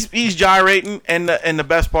he's gyrating, and the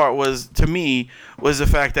best part was to me was the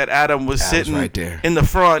fact that Adam was Adam's sitting right there. in the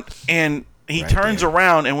front, and he Right turns there.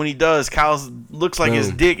 around, and when he does, Kyle's looks like his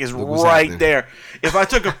Boom. dick is Look what's right happening. there. If I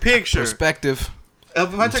took a picture, Perspective.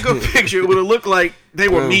 if I took a picture, it would have looked like they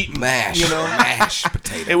were Boom. meeting. Mash. You know, Mash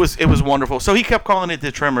potato. it was wonderful. So he kept calling it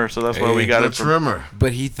the trimmer, so that's why we got the it. From, trimmer.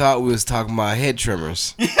 But he thought we was talking about head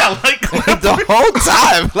trimmers yeah, like the whole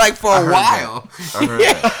time, like for a heard while. I heard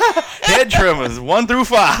that. head trimmers 1 through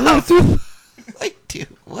 5. Like, dude,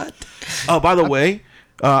 what? Oh, by the way,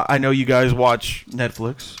 I know you guys watch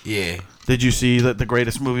Netflix. Yeah. Did you see that the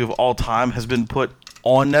greatest movie of all time has been put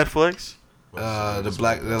on Netflix?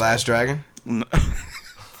 The Last Dragon.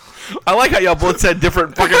 I like how y'all both said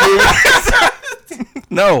different fucking movies.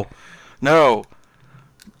 No.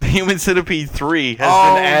 Human Centipede 3 has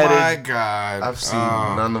been added. Oh my god! I've seen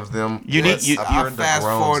none of them. You need- you- I've I heard the fast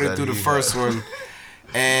groans forwarded that through the he first had. one,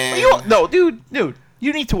 and No, dude,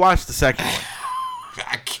 you need to watch the second one.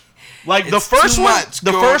 I can't- Like the It's first too one, much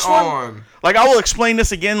the going first one. on. Like I will explain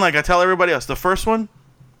this again, like I tell everybody else. The first one,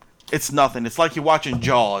 it's nothing. It's like you're watching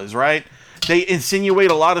Jaws, right? They insinuate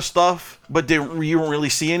a lot of stuff, but you don't really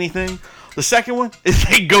see anything. The second one is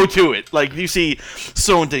they go to it. Like you see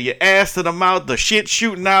sewn to your ass, to the mouth, the shit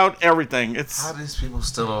shooting out, everything. It's How are these people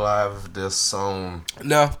still alive if they're sewn?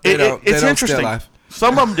 no, they don't. They it's don't interesting. stay alive.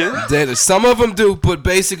 Some of them do. Some of them do, but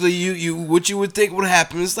basically, you what you would think would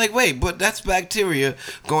happen is like, wait, but that's bacteria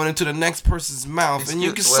going into the next person's mouth, and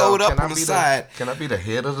you can sew it up on the side. Can I be the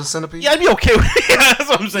head of the centipede? Yeah, I'd be okay with it. That's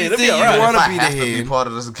what I'm saying. It'd be think you alright. wanna If I be the have to be head. part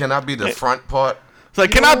of this, can I be the front part? It's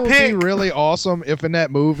like, can You know I what would pick? be really awesome if in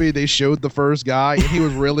that movie they showed the first guy and he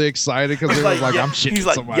was really excited because he was like, yeah. I'm shitting He's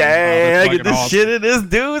like, somebody. yeah, Oh, I that's get the fucking awesome. shit in this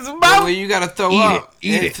dude's But mouth. when you gotta throw Eat up,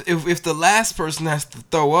 it. if the last person has to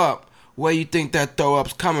throw up, where you think that throw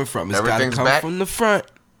up's coming from? It's gotta Everything's come back? from the front.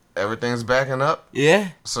 Everything's backing up. Yeah.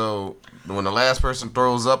 So when the last person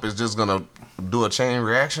throws up, it's just gonna do a chain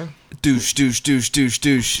reaction. Douche, douche, douche, douche,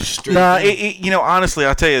 douche. Straight Nah, through. honestly,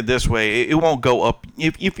 I'll tell you it this way: it won't go up.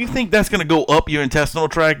 If you think that's gonna go up your intestinal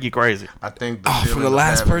tract, you're crazy. I think the Oh, from feeling the of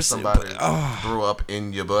last having person, somebody but- throw up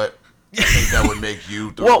in your butt. I think that would make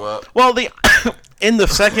you throw up. Well, the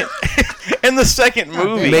in the second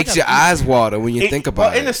movie Makes your eyes water when you think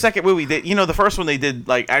about in the it. second movie, the first one they did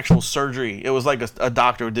like actual surgery. It was like a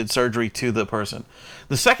doctor who did surgery to the person.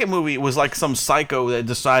 The second movie was like some psycho that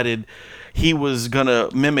decided he was gonna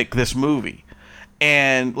mimic this movie,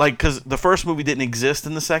 and like because the first movie didn't exist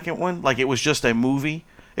in the second one, like it was just a movie.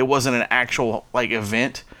 It wasn't an actual like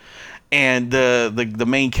event. and the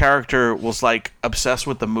main character was like obsessed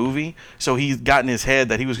with the movie, so he got in his head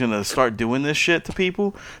that he was gonna start doing this shit to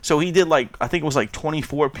people. So he did like, I think it was like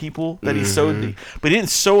 24 people that he sewed, but he didn't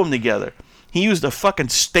sew them together. He used a fucking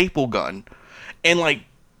staple gun, and like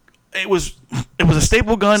it was a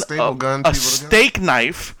staple gun, a steak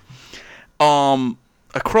knife, a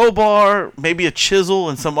crowbar, maybe a chisel,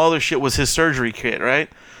 and some other shit was his surgery kit, right?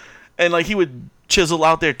 And like he would chisel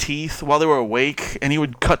out their teeth while they were awake, and he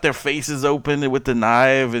would cut their faces open with the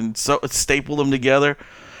knife and staple them together.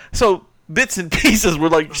 So bits and pieces were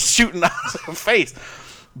like shooting out of the face,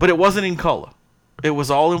 but it wasn't in color. It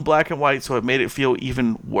was all in black and white, so it made it feel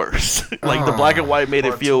even worse. Like the black and white made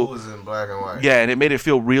it feel. Part 2 was in black and white. Yeah, and it made it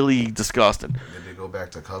feel really disgusting. Did they go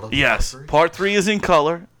back to color? Yes, part 3 is in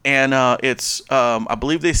color, and it's I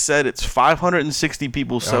believe they said it's 560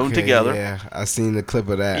 people sewn together. Yeah, I seen the clip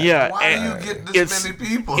of that. Yeah, Why do you get this many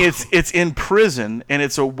people? It's in prison, and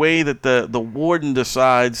it's a way that the warden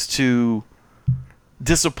decides to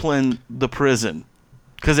discipline the prison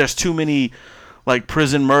because there's too many like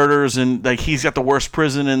prison murders, and like he's got the worst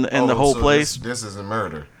prison in the whole place. This isn't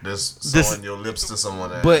murder. This sewing your lips to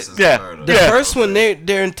someone else. But is yeah, murder. The first one,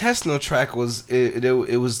 their intestinal tract was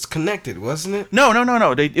it was connected, wasn't it? No.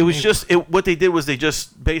 It was just what they did was they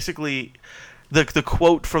just basically the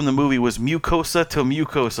quote from the movie was mucosa to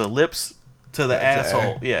mucosa, lips to the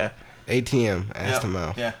asshole. Yeah. ATM, ass to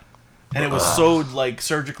mouth. Yeah. And it was sewed, like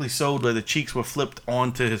surgically sewed, where the cheeks were flipped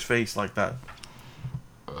onto his face like that.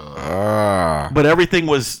 But everything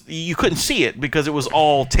was, you couldn't see it because it was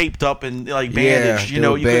all taped up and like bandaged.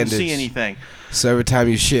 Yeah, you couldn't see anything. So every time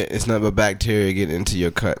you shit, it's nothing but bacteria getting into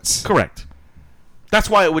your cuts. Correct. That's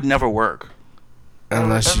why it would never work.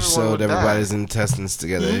 Unless you Everyone sewed would everybody's intestines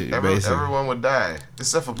together. Basically. Everyone would die,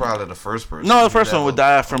 except for probably the first person. No, the first one would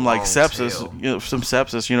die from like long sepsis, tail. some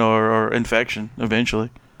sepsis, or infection eventually.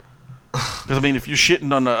 Because I mean, if you're shitting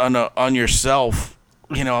on yourself,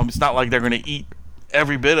 it's not like they're gonna eat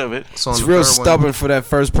every bit of it. So It's real stubborn for that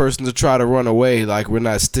first person to try to run away like we're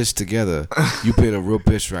not stitched together. You being a real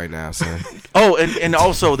bitch right now, son. Oh, and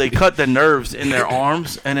also they cut the nerves in their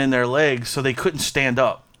arms and in their legs, so they couldn't stand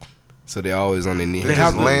up. So they always on their knees. They're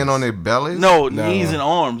just laying on their bellies? No, knees and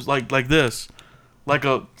arms, like this, like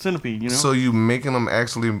a centipede. So you making them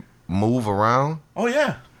actually move around? Oh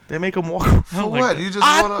yeah, they make them walk around. For like what? that. You just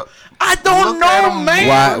wanna? I don't look at know, 'em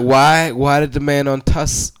man. Why did the man on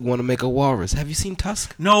Tusk want to make a walrus? Have you seen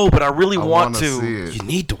Tusk? No, but I really want wanna to. see it. You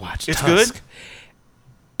need to watch It's Tusk. good?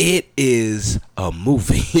 It is a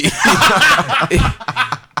movie.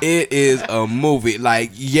 It is a movie. Like,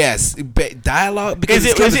 yes, dialogue because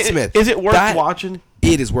it's Kevin Smith. Is it worth watching?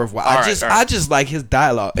 It is worth watching. All right. I just like his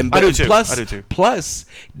dialogue. And I do too. Plus, I do too. Plus,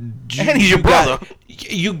 And he's your brother.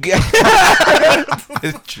 You got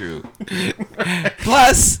it's true.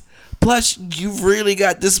 Plus, you've really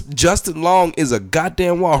got this. Justin Long is a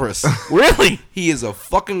goddamn walrus. Really? He is a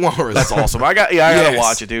fucking walrus. That's awesome. I gotta Yes.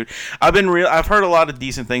 watch it, dude. I've heard a lot of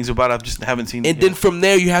decent things about it. I just haven't seen it And yet. then from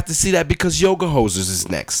there, you have to see that because Yoga Hosers is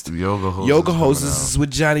next. Yoga Hosers. Yoga Hosers is with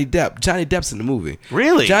Johnny Depp. Johnny Depp's in the movie.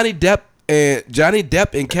 Really? Johnny Depp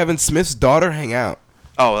and Kevin Smith's daughter hang out.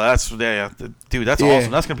 Oh, that's dude. That's Yeah.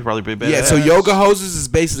 awesome. That's gonna be probably pretty bad. Yeah, so Yoga Hosers is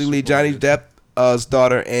basically Johnny Depp's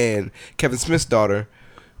daughter and Kevin Smith's daughter.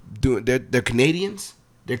 They're Canadians.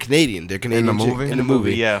 They're Canadian. They're Canadian In the movie? In the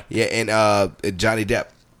movie, yeah. yeah, and Johnny Depp.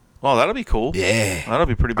 Oh, that'll be cool. Yeah, That'll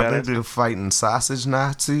be pretty I think bad. they're fighting sausage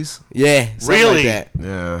Nazis. yeah, something Really? like that.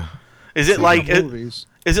 Yeah. Is it like movies.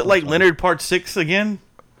 is it like Leonard Part 6 again?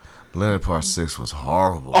 Leonard Part 6 was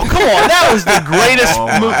horrible. Oh, come on. That was the greatest Oh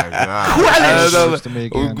movie. my god. Credits. Close to me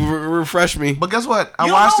again. Refresh me. But guess what? I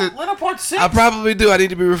You watched know it. Leonard Part 6? I probably do. I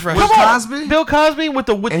need to be refreshed. Bill Come on. Cosby? Bill Cosby with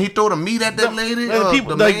And he threw the meat at that lady. the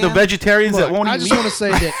people, the like the man? vegetarians Look, that won't I eat just meat. want to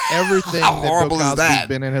say that everything How that Bill horrible is Cosby's that?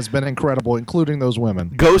 been in has been incredible, including those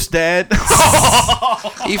women. Ghost Dad.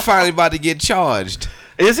 He finally about to get charged.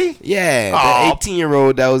 Is he? Yeah, Aw. the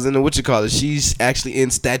 18-year-old that was in the she's actually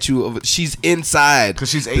she's inside 'Cause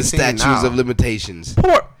she's the 18 statutes now. of limitations.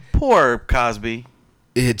 Poor Cosby.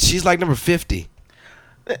 She's like number 50.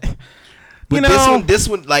 But You know, this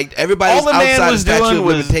one, like everybody's all the man outside the was statute doing of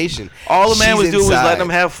was- limitation. All the man She's was doing was inside. letting them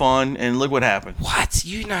have fun, and look what happened. What?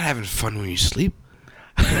 You're not having fun when you sleep?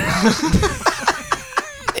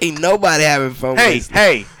 Ain't nobody having fun. when they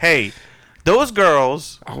sleep. Hey. Those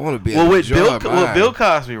girls I want to be. were able with to enjoy mine. Bill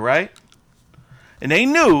Cosby, right? And they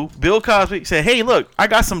knew Bill Cosby said, "Hey, look, I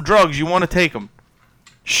got some drugs. You want to take them?"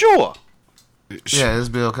 Sure. Yeah, it's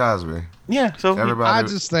Bill Cosby. Yeah, so Everybody. I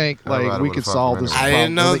just think like everybody we would've could fucked solve him this anyway. I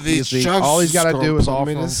didn't problem know really these easy. drugs All he's got to gonna do is put him offer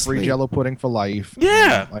in him his free sleep. Jello pudding for life.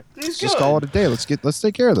 Yeah, Like, he's just good. call it a day. Let's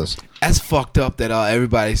take care of this. That's fucked up that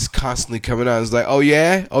everybody's constantly coming out. It's like, oh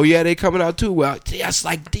yeah, they coming out too. Well, that's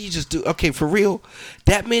like they just do. Okay, for real,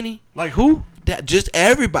 that many? Like who? That just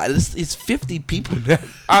everybody. It's 50 people.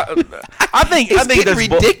 I think It's that's getting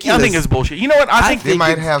ridiculous. I think it's bullshit. You know what? I think They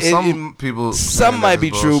might it's- have it- some people. Some saying might that be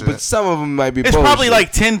it's true, bullshit. but some of them might be it's bullshit. probably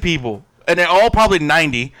like 10 people, and they're all probably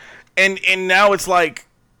 90. And now it's like,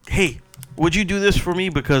 hey, would you do this for me?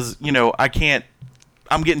 Because I can't.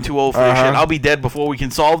 I'm getting too old for this shit. I'll be dead before we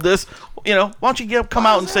can solve this. Why don't you come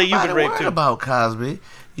out and say you've been Everybody raped worried too? about Cosby.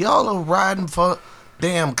 Y'all are riding for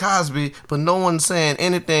damn Cosby, but no one's saying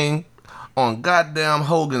anything on goddamn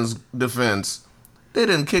Hogan's defense. They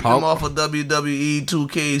didn't kick him off of WWE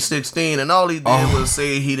 2K16, and all he did was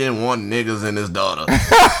say he didn't want niggas in his daughter.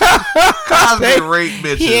 Cosby raped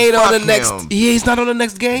bitches. He ain't on the Fuck next. him. He's not on the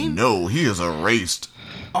next game. No, he is erased.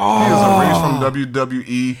 He is erased from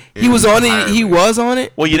WWE. He was on it. He entirely. was on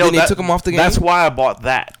it. Well, then they took him off the game. That's why I bought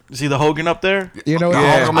that. See the Hogan up there? You know,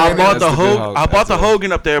 Yeah. Hulk I Hogan, bought that's the the good Hogan. I bought the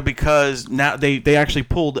Hogan up there because now they actually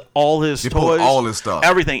pulled all his They toys, pulled all his stuff.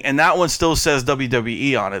 everything, and that one still says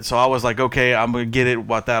WWE on it. So I was like, okay, I'm gonna get it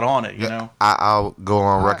with that on it. You know? I'll go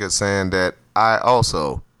on record saying that I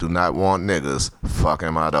also do not want niggas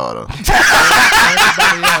fucking my daughter.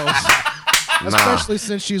 everybody else, Nah. especially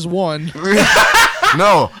since she's won.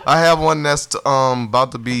 No, I have one that's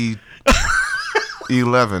about to be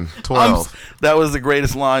 11, 12. That was the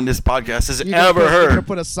greatest line this podcast has You ever You're gonna heard.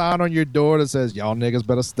 put a sign on your door that says "Y'all niggas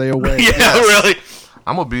better stay away." Yeah, really.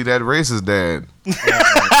 I'm gonna be that racist dad.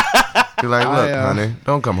 Be like, look, honey,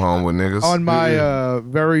 don't come home with niggas. On my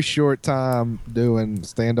very short time doing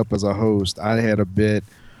stand up as a host, I had a bit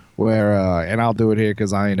where, and I'll do it here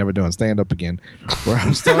because I ain't never doing stand up again. Where I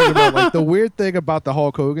was talking about like the weird thing about the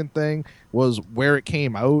Hulk Hogan thing was where it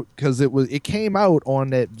came out, because it came out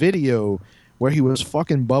on that video where he was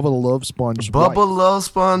fucking Bubba the Love Sponge. Bubba Love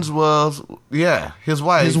Sponge was, his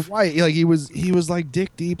wife. His wife, like he was like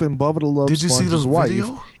dick deep in Bubba the Love Did you see Sponge's the wife.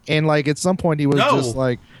 video? And like at some point he was No. just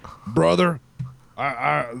like, brother,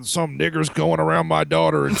 I some niggers going around my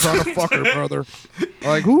daughter and trying to fuck her, brother.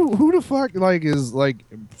 Like who the fuck like is like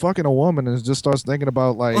fucking a woman and just starts thinking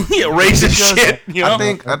about like Yeah, racist Because shit. You know?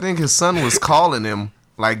 I think his son was calling him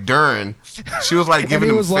like during. She was like and giving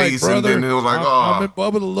he him was like, face, brother, and then it was like, I'm oh, in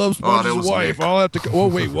Bubba the Love Oh, that Sponge's was wife. Nick. I'll have to go. Oh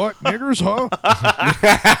wait, what? Niggers, huh?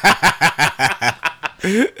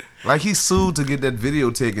 like he sued to get that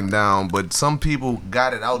video taken down, but some people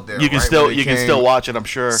got it out there. you can right still when it can came. still watch it. I'm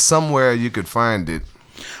sure. Somewhere you could find it.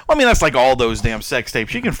 I mean, that's like all those damn sex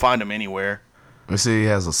tapes. You can find them anywhere. You see, he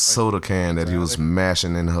has a soda can that he was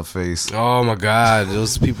mashing in her face. Oh my God,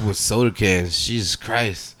 those people with soda cans. Jesus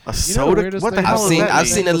Christ. A You know the soda? weirdest What the thing hell I've is seen- that? I've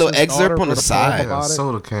mean? seen a little excerpt on the side. Yeah, a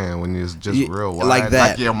soda can when it's just You- real wide. like that.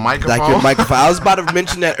 Like your microphone. Like your microphone. I was about to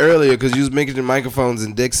mention that earlier because you was mentioning microphones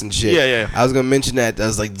and dicks and shit. Yeah, yeah. I was gonna mention that. I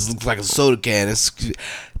was like, this looks like a soda can.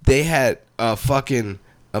 They had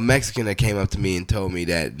a Mexican that came up to me and told me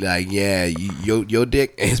that, like, yeah, your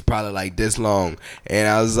dick is probably like this long, and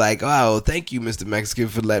I was like, oh, thank you, Mr. Mexican,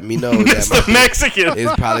 for letting me know that Mr. my Mexican.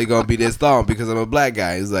 it's probably gonna be this long because I'm a black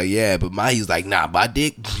guy. He's like, yeah, but he's like, nah, my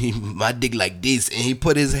dick like this, and he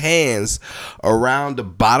put his hands around the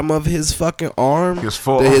bottom of his fucking arm, His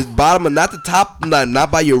forearm. his bottom, not the top, not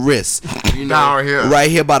by your wrist, you know, Down here. right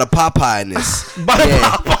here by the Popeye-ness. By the yeah.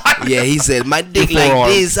 Popeye. Yeah, he said my dick Your like forearm.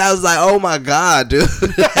 this. I was like, oh my God, dude.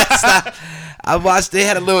 That's not. I watched. They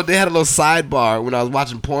had a little sidebar when I was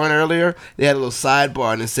watching porn earlier. They had a little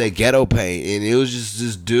sidebar and it said ghetto paint, and it was just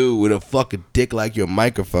this dude with a fucking dick like your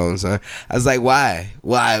microphone, son. I was like, why?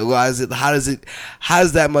 Why is it? How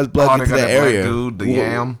does that much blood Oh, get they to got that that black area? dude, the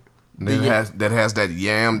yam. That has that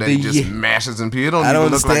yam that The he just yam. mashes in people. It don't I don't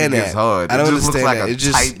even look like it understand gets that. hard. I don't it just understand looks like that. a It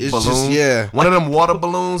just- tight it's just- balloon. yeah. One of them water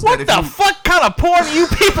balloons What that if the you fuck kind of porn do you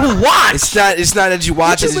people watch? It's not that you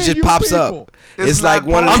watch it. you It mean, just you pops people? up. It's It's like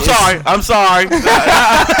not one of porn. the. I'm sorry.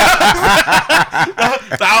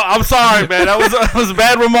 I'm sorry, man. That was a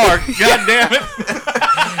bad remark. God damn it.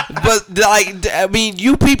 But like, I mean,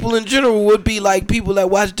 you people in general would be like people that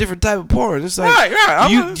watch different type of porn. It's like, Right.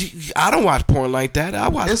 I don't watch porn like that. I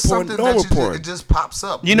watch it's porn, something normal that porn. it just pops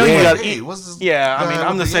up. You know you gotta Hey, eat. what's this Yeah, I guy mean, up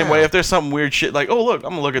I'm the the same yam? way. If there's something weird shit, like, oh, look,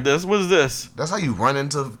 I'm gonna look at this. What is this? That's how you run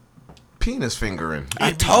into penis fingering.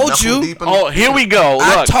 I told Knuckle you. deep in- Oh, here we go.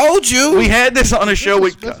 I Look, told you. we had this on a show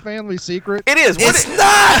with. Smith family secret. It is. What It's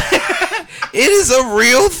not. It is a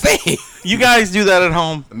real thing. You guys do that at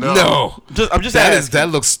home? No. I'm just That asking. that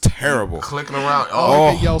looks terrible. Clicking around. I Oh,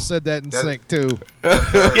 like that y'all said that in sync too.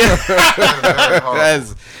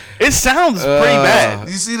 That's It sounds pretty bad.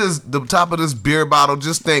 you see this? The top of this beer bottle.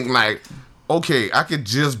 Just think like, okay, I could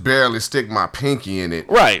just barely stick my pinky in it.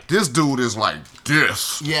 Right. This dude is like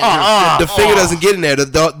this. yeah. The finger doesn't get in there.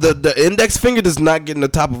 The index finger does not get in the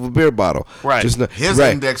top of a beer bottle. Right. Just not, His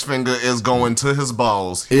right. index finger is going to his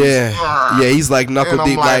balls. Yeah. "Argh." Yeah. He's like knuckle And I'm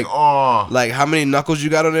deep. like, oh. Like how many knuckles you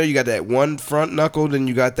got on there? You got that one front knuckle, then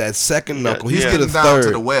you got that second knuckle. He's yeah. to the Getting down third.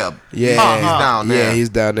 to the web. Yeah. He's down there. Yeah, he's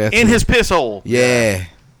down there. In his piss hole. Yeah.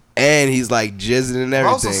 And he's like jizzing and I've everything.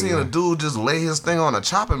 also seen a dude just lay his thing on a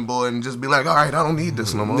chopping board and just be like, all right, I don't need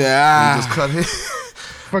this no more. Nah. And just cut it.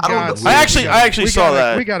 For I don't God's know. I sake, actually saw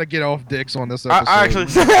that. We got to get off dicks on this episode. I actually.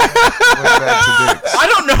 Went back to dicks. I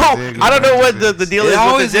don't know. I don't know what the deal It is with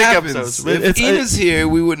always the dick happens. episodes. If Ina's here,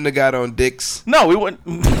 we wouldn't have got on dicks. No, we wouldn't.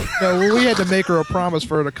 No, well, we had to make her a promise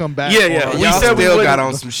for her to come back. Yeah, on yeah. our- We Y'all said we still wouldn't. got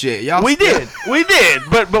on some shit. Y'all We still- did,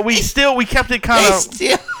 but we kept it kind They of.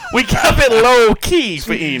 still- We kept it low key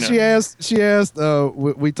for Ina. She asked.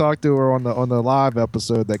 We talked to her on the live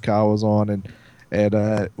episode that Kyle was on,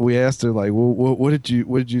 and we asked her like, well, what did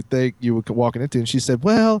you think you were walking into? And she said,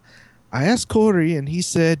 well, I asked Corey, and he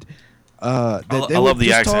said that they I would love the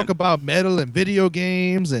just accent. talk about metal and video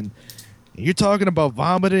games, and you're talking about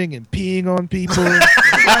vomiting and peeing on people.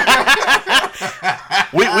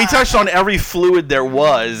 We touched on every fluid there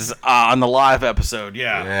was on the live episode.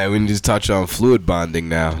 Yeah. Yeah, we need to touch on fluid bonding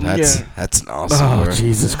now. That's an awesome word.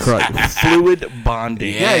 Jesus Christ! Fluid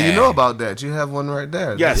bonding. Yeah, you know about that. You have one right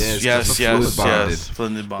there. Yeah, Yes, it's yes, just a yes, fluid bonded. yes.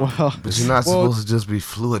 Fluid bonding. well, But you're not Well- supposed to just be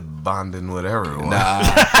fluid bonding with everyone.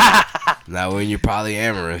 Now, when you're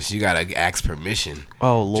polyamorous, you gotta ask permission.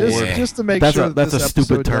 Oh Lord. just to make That's sure a- that's this a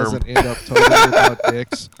stupid episode term. doesn't end up totally without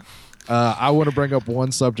dicks. I want to bring up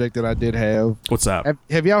one subject that I did have. What's that?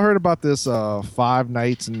 Have y'all heard about this Five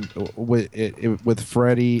Nights with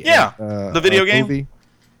Freddy? Yeah, and, the video game? movie?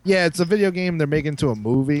 Yeah, it's a video game they're making into a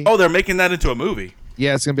movie. Oh, they're making that into a movie.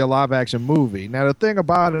 Yeah, it's gonna be a live action movie. Now the thing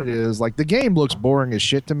about it is, like, the game looks boring as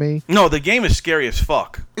shit to me. No, the game is scary as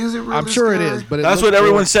fuck. Is it really I'm sure scary? it is, but it That's looks what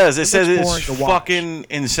everyone boring. says. It says looks it's boring to watch. fucking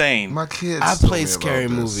insane. My kids. I told play me scary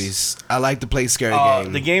about this. movies. I like to play scary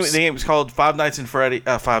games. The game is called Five Nights in Freddy.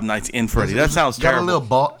 Five Nights in Freddy. That sounds Got terrible. a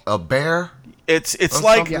little a bear. It's or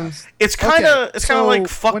like something? it's kind of Okay, it's kind of so like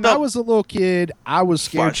fucked when up. I was a little kid, I was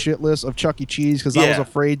scared What? shitless of Chuck E. Cheese because I was Yeah.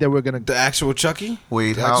 afraid they were gonna. The actual Chucky?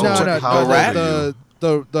 Wait, The how actual old? No, no, how no, old rat? are you?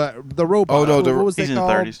 the robot. Oh, no, what was he's they in the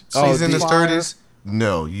called? 30s. Oh, He's in his Flyer. 30s.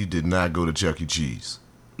 No, you did not go to Chuck E. Cheese.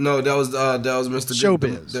 No, that was Mr.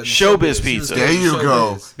 Showbiz. Showbiz Pizza. There you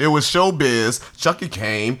go. It was Showbiz. Chucky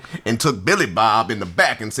came and took Billy Bob in the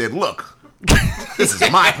back and said, "Look, this is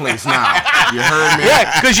my place now." You heard me?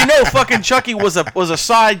 Yeah, because fucking Chucky was a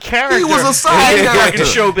side character. He was a side in character. fucking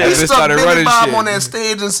He Showbiz. They stuck started Billy running Bob shit. on that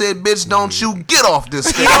stage and said, "Bitch, don't you get off this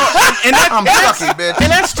stage." And I'm Chucky, bitch.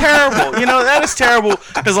 And that's terrible. That is terrible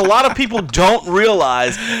because a lot of people don't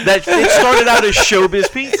realize that it started out as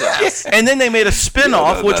Showbiz Pizza, and then they made a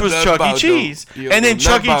spin-off, which was Chuck E. Cheese, and then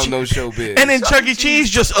Chuck E. no Cheese, showbiz. and then Chuck E. Cheese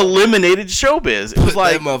just eliminated Showbiz. It was Put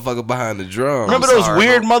like, that motherfucker behind the drum. remember those sorry,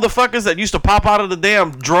 weird bro. motherfuckers that used to pop out of the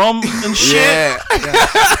damn drum and shit? Yeah.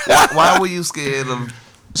 Why were you scared of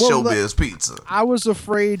Well, Showbiz Pizza? I was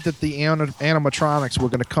afraid that the animatronics were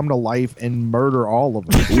going to come to life and murder all of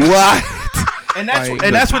them. What? And that's Like,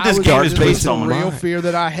 and that's what this game is based the on. real fear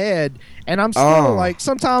that I had, and I'm still Oh. like,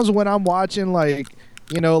 sometimes when I'm watching, like,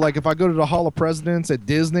 like if I go to the Hall of Presidents at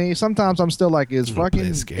Disney, sometimes I'm still like, is gonna play a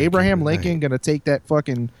fucking scary Abraham game Lincoln tonight. gonna take that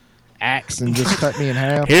fucking axe and just cut me in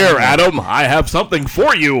half? Here, Adam, I have something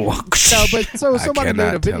for you. No, but so somebody made a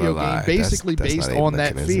cannot tell video a lie. game basically That's based not even on a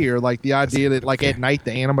that mechanism. fear, like the idea that like at night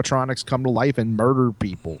the animatronics come to life and murder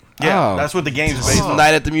people. Yeah, Oh. that's what the game's based on.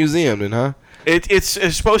 Night at the museum, then, huh? It's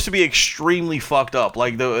supposed to be extremely fucked up.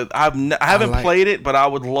 Like I haven't like- played it, but I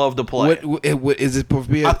would love to play. What is it supposed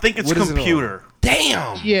to be? I think it's what is it on? computer.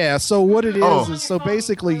 Damn. Yeah, so what it is Oh. is so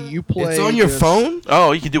basically you play. It's on your this- phone?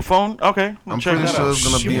 Oh, you can do phone. Okay, I'm check pretty that sure out. it's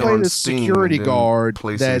gonna You be play on this Steam. security and then guard.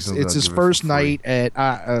 PlayStation's That's gonna it's his give it for first free. night at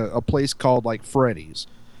a place called like Freddy's,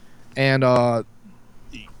 and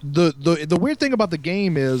the weird thing about the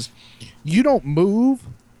game is you don't move.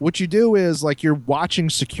 What you do is like you're watching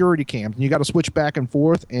security cams, and you got to switch back and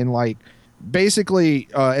forth, and like basically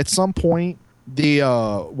at some point the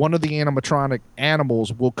one of the animatronic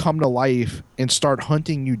animals will come to life and start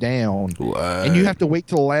hunting you down. And you have to wait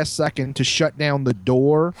till the last second to shut down the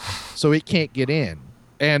door so it can't get in.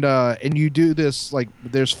 And you do this like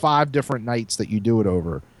there's 5 different nights that you do it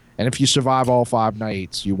over. And if you survive all 5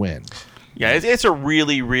 nights, you win. Yeah, it's a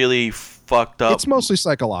really, really fucked up It's mostly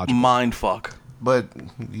psychological. mind fuck. But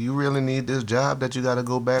you really need this job that you got to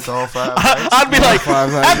go back all 5 nights? I'd be like,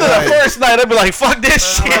 Five nights, after right. the first night, I'd be like, fuck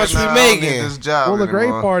this How shit. much we Nah, I don't making? need this job Well, the great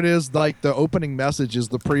anymore. part is like the opening message is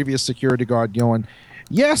the previous security guard going,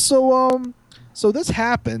 "Yeah, so this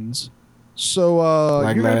happens. So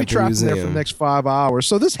Like you're gonna Man be at the trapped in there for Museum. the next 5 hours.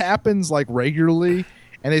 So this happens like regularly,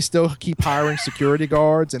 and they still keep hiring security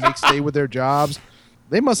guards, and they stay with their jobs.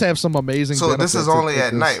 They must have some amazing. So this is benefits only if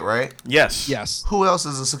at this- night, right? Yes. Yes. Who else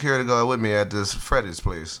is a security guard with me at this Freddy's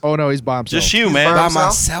place? Oh no, he's by himself. Just you, He's man. By himself?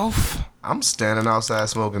 myself? I'm standing outside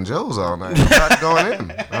smoking Joes all night. I'm not going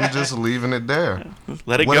in. I'm just leaving it there.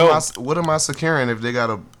 Let it What go. am I securing if they got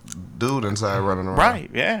a dude inside running around?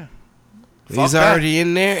 Right, yeah. He's that. already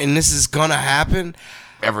in there, and this is gonna happen.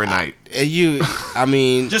 Every night. I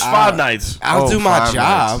mean, Just 5 nights. I'll Oh, do my 5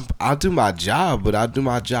 job. nights. I'll do my job, but I'll do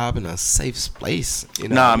my job in a safe place. You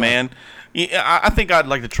know? Nah, man. Yeah, I think I'd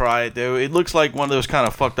like to try it, though. It looks like one of those kind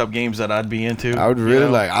of fucked up games that I'd be into. I would you really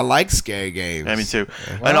know? like. I like scary games. Yeah, me too.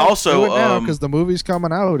 Well, And also, do it now because the movie's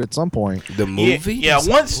coming out at some point. the movie. Yeah, Is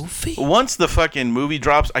a once movie? once the fucking movie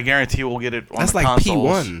drops, I guarantee we'll get it on That's the like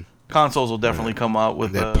consoles. P1. Consoles will definitely come out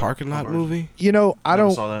with that the parking lot movie. You know, I Never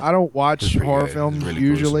don't saw that. I don't watch It's pretty horror good. films It's really cool.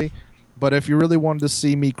 usually, but if you really wanted to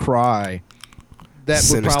see me cry, that would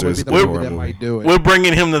Sinister probably is be a the good movie horror that movie. might do it. We're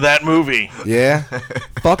bringing him to that movie. Yeah.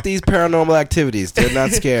 Fuck these paranormal activities. They're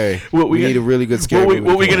not scary. What we we need gonna- a really good scary movie.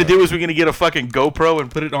 What we to gonna come do is we're gonna get a fucking GoPro and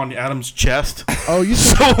put it on Adam's chest. Oh, you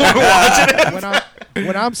So said we're watching it.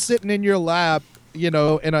 when I'm sitting in your lap, you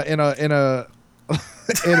know, in a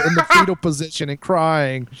in the fetal position and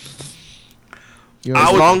crying. You know,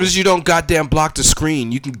 As long as you don't goddamn block the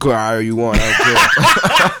screen, you can go however you want. I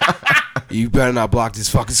don't care. You better not block this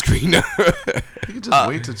fucking screen. You could just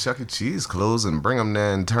wait till Chuck E. Cheese close and bring them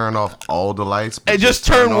there and turn off all the lights. but And just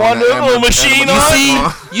turn on one that little machine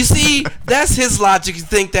animatronic. you see, that's his logic. You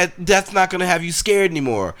think that that's not gonna have you scared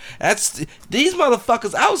anymore. That's these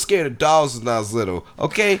motherfuckers. I was scared of dolls when I was little.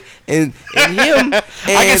 Okay, and him. I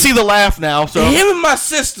can see the laugh now. So Him and my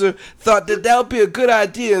sister thought that would be a good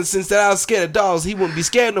idea, and since that I was scared of dolls, he wouldn't be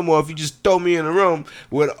scared no more if you just throw me in a room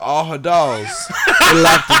with all her dolls and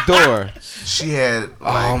lock the door. She had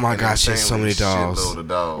Oh my an God, she had so many insanely dolls. shitload of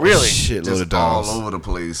dolls. Really? Shitload Just of dolls. all over the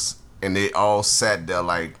place, and they all sat there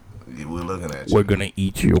like we're looking at you. we're gonna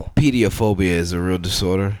eat you. Pediophobia is a real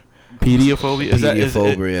disorder. Pediophobia?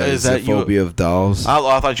 Pediophobia is a phobia of dolls.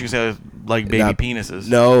 I thought you said like baby Not- penises.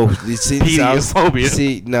 No, you see, it sounds, Pediophobia.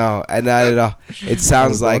 see, no, and not at all. It sounds I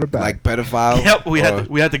was like going back. pedophile. Yep, or-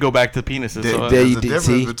 we had to go back to penises. There- So, There There's you a did- difference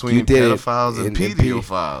see, between you did it pedophiles and in-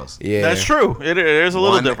 pedophiles. Yeah, that's true. There's a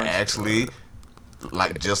little One difference. actually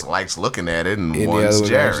like just likes looking at it, and And the one's other one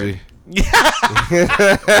Jared. actually-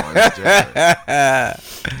 One's Jared.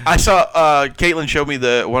 I saw Caitlin showed me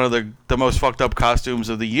one of the most fucked up costumes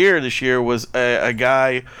of the year this year was a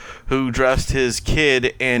guy who dressed his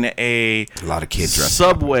kid in a lot of kids dressed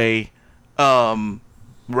Subway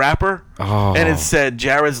wrapper, Oh. and it said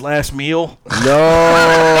Jared's last meal.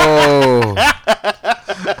 No.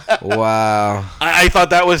 Wow. I thought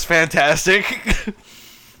that was fantastic.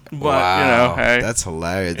 But you know, hey. That's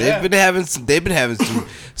hilarious. Yeah. They've been having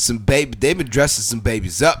some baby. They've been dressing some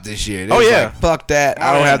babies up this year. They Oh, was yeah. like, fuck that. I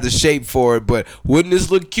Oh, don't yeah. have the shape for it. But wouldn't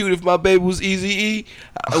this look cute if my baby was Easy E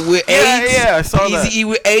with Yeah, AIDS? yeah, I saw that. Easy E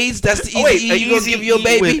with AIDS. That's the Easy Oh, wait, E you gonna Easy give your E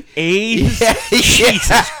baby? with AIDS? Yeah,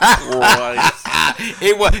 Jesus Christ.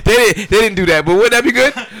 It was. They didn't do that. But wouldn't that be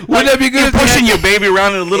good? Wouldn't that be good? You're if they pushing had- your baby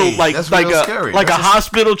around in a little Hey, like that's like real a scary. like That's a just-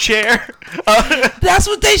 hospital chair That's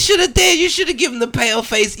what they should have did. You should have given the pale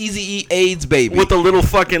face Easy E AIDS baby. with a little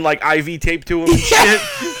fucking like IV tape to him and shit.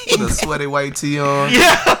 With a sweaty white tee on.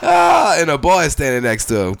 Yeah. And a boy standing next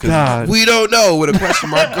to him. 'Cause God. we don't know with a question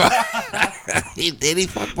mark. Did he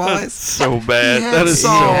fuck boys? So He bad. had That is had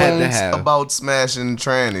to songs have. about smashing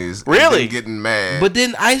trannies. Really? And then getting mad. But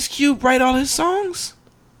didn't Ice Cube write all his songs?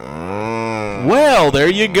 well, there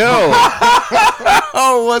you go.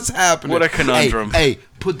 Oh, what's happening? What a conundrum. Hey,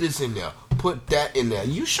 put this in there. Put that in there.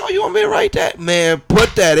 You sure you want me to write that? Man,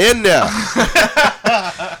 put that in there.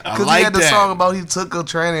 I Because like he had the that. song about he took a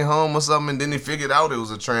tranny home or something, and then he figured out it was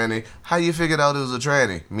a tranny. How you figured out it was a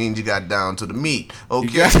tranny? Means you got down to the meat.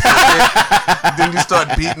 Okay. Then you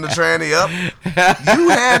start beating the tranny up. You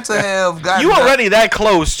had to have gotten You already that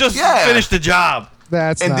close. Just Yeah. finish the job.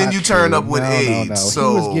 That's And then not you turn true. up with no, AIDS, No, so-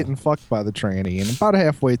 he was getting fucked by the tranny, and about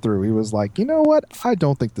halfway through, he was like, "You know what? I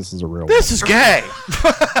don't think this is a real one. This is gay.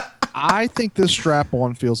 I think this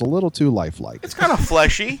strap-on feels a little too lifelike." It's kind of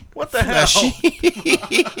fleshy. What the hell?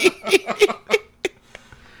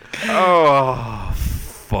 Oh,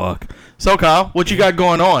 fuck. So, Kyle, what you got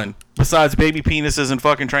going on besides baby penises and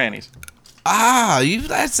fucking trannies?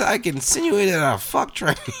 That's like insinuated that I fuck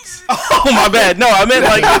trannies. Oh my bad. No, I meant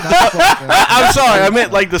like I'm sorry. I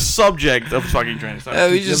meant like the subject of fucking trannies.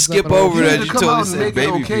 Sorry. We just skip over You that. need You to come told out us and that make it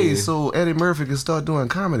baby okay penis. so Eddie Murphy can start doing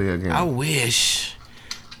comedy again. I wish.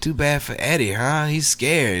 Too bad for Eddie, huh? He's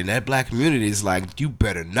scared, and that black community is like, you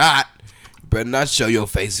better not show your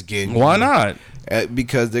face again. Why not?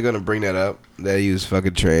 Because they're gonna bring that up. That he was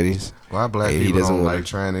fucking trannies. Why black Hey, he people doesn't don't wanna- like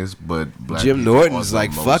trannies, but black Jim people Norton's are like,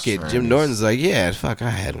 the fuck most it. Jim trannies? Norton's like, yeah, fuck, I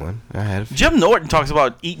had one. Jim Norton talks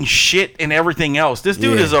about eating shit and everything else. This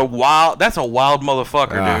dude Yeah. is that's a wild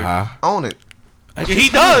motherfucker, dude. Own it. He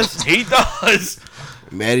does. He does.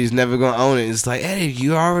 Eddie's never gonna own it. It's like, Eddie,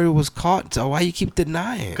 you already was caught, so why you keep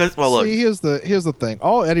denying? Because look, See, here's the thing.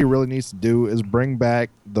 All Eddie really needs to do is bring back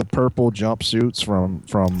the purple jumpsuits from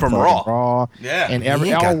fucking Raw. Yeah, and he every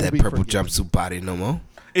ain't all got will that be purple forgiven. jumpsuit body no more.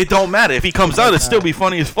 it don't matter if he comes out, it'd still be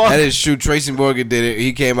funny as fuck. That is true. Tracy Morgan did it.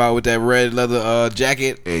 He came out with that red leather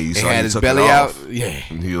jacket. Yeah, you and saw had he his took belly it out. off. Yeah.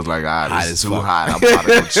 And he was like, Hot this as is too fuck. hot. I'm about to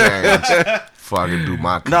go change. Fucking do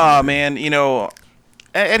my Nah, man. You know,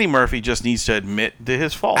 Eddie Murphy just needs to admit to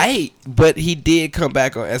his fault. But he did come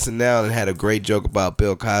back on SNL and had a great joke about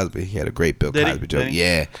Bill Cosby. He had a great Bill Did he? Cosby joke. Did he?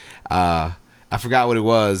 Yeah. I forgot what it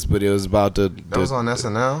was, but it was about That was on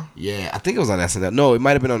SNL? Yeah, I think it was on SNL. No, it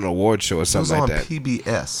might have been on an award show or It was something on like that.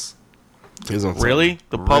 PBS. It was on Really?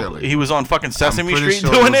 Really? He was on fucking Sesame I'm pretty Street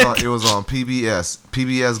sure doing it was on PBS.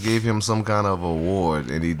 PBS gave him some kind of award,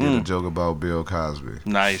 and he did a joke about Bill Cosby.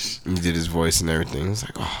 Nice. He did his voice and everything. It was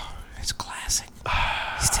like, oh, it's classic.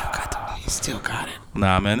 He still got it.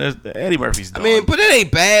 Nah, man. Eddie Murphy's done. I mean, but it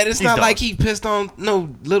ain't bad. It's He's not done. like he pissed on no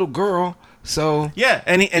little girl. So yeah,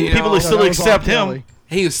 and You people know, will still that was accept R. him. Kelly.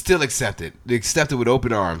 he was still accepted. They accepted with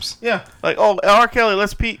open arms. Yeah, like R. Kelly,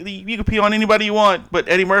 let's pee. You can pee on anybody you want, but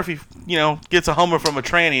Eddie Murphy, gets a Hummer from a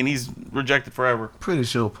tranny and he's rejected forever. Pretty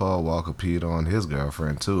sure Paul Walker peed on his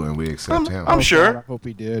girlfriend too, and we accept him. I'm sure. God, I hope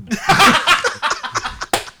he did.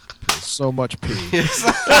 So much pee.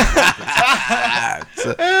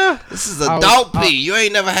 This is adult pee. You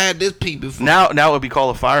ain't never had this pee before. Now it would be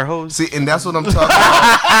called a fire hose. See, and that's what I'm talking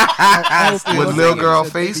about. With With little girl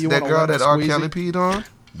face, that girl that R. Kelly peed on,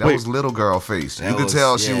 that Wait. was little girl face. That You could was-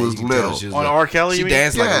 tell she yeah, was you could tell little. she was On little. R. Kelly, She you mean?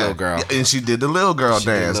 danced like a little girl. Yeah, and she did the little girl She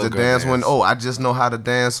did dance. little The girl dance when, dance. I just know how to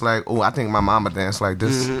dance like, I think my mama danced like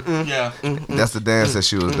this. Yeah. That's the dance that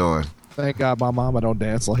she was doing. Thank God my mama don't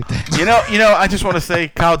dance like that. You know. I just want to say,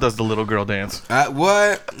 Kyle does the little girl dance.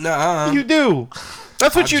 What? Nuh-uh. You do.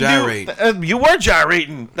 That's what I you gyrate. do. You were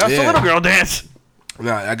gyrating. That's the Yeah. little girl dance.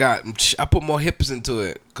 No, I put more hips into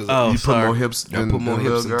it. Cause Oh, You put sorry. more hips I than, put more than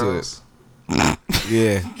hips little into girls.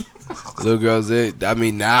 yeah. Little girls, I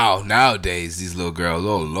mean, nowadays, these little girls,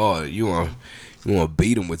 oh, Lord, you want to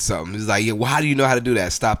beat them with something. It's like, yeah, well, how do you know how to do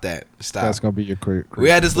that? Stop that. Stop. That's gonna be your career. We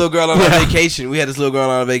had this little girl on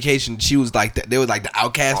a vacation. She was like, there was like the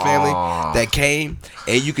Outcast family that came,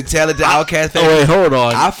 and you could tell that the Outcast family. wait, hold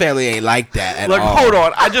on. Our family ain't like that at Look, all. hold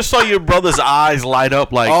on. I just saw your brother's eyes light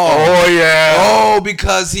up like, Oh. yeah. Oh,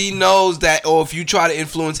 because he knows that. Or if you try to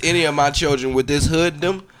influence any of my children with this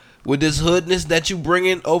hoodness that you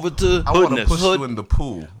bringing over to I want to Hoodness. push you in the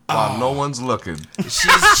pool while no one's looking. she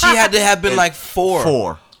had to have been like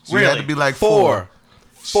four. She had to be like Four.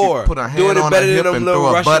 She put her hand Doing it on better her than hip them and little throw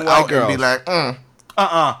her Russian butt white out girls. and be like,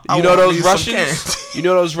 I You know want those me some Russians? candy. You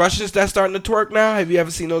know those Russians that's starting to twerk now? Have you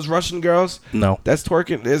ever seen those Russian girls? No. That's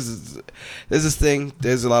twerking. There's this thing.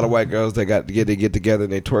 There's a lot of white girls that get together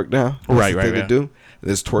and they twerk now. That's Right, the right, thing yeah. to do.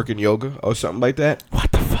 There's twerking yoga or something like that.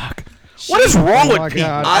 What the fuck? What is wrong Oh my with people?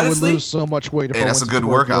 God, I would Honestly- lose so much weight. If Hey, I that's went a good to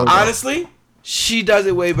workout. yoga. Honestly, she does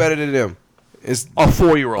it way better than them. It's A a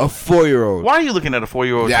 4-year-old. 4-year-old. Why are you looking at a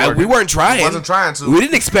 4-year-old? Yeah, twerking? we weren't trying. Wasn't trying to. We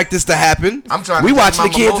didn't expect this to happen. I'm trying to We drink watched my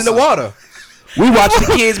the kids in the mimosa. water. We watched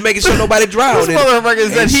the kids making sure nobody drowned. This motherfucker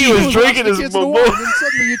said he She was watching drinking the his kids in the water, mimosa. and then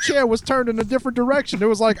suddenly your chair was turned in a different direction. It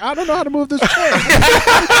was like, I don't know how to move this chair.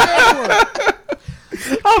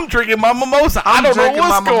 I'm drinking my mimosa. I don't know Drinking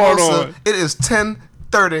what's my going mimosa. on. It is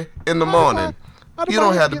 10:30 in the morning. You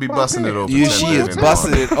don't have to be busting it open. She is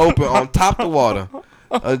busting it open on top of the water,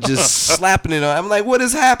 just slapping it on. I'm like, what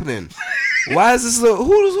is happening? Why is this little?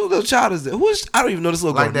 Who little child is this? I don't even know this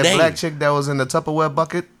little Like girl that name. black chick that was in the Tupperware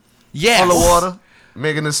bucket Yes. on the water,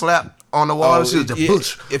 making it slap on the water. Oh, She was just yeah.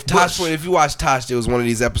 bush. If you watch Tosh, there was one of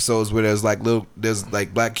these episodes where there's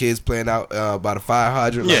like black kids playing out by the fire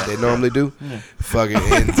hydrant like Yeah. they normally do. Fucking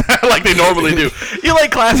and Like they normally do. You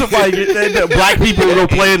like classify the black people who go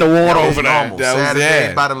play in the water That was over there. normal. That was Saturday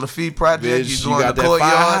that. by the Lafitte Project, Bitch, you go you in got the that fire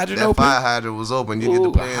courtyard, hydrant that open? fire hydrant was open. You get Ooh,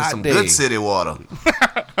 to play in hot some day. good city water.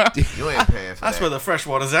 You ain't paying for That's that. where the fresh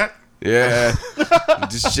water's at. Yeah.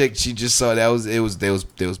 This chick, she just saw they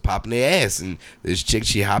was popping their ass, and this chick,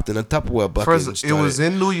 she hopped in a Tupperware bucket. First, it was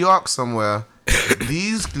in New York somewhere.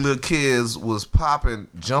 These little kids was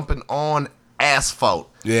jumping on asphalt.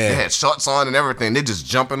 Yeah. They had shorts on and everything. They just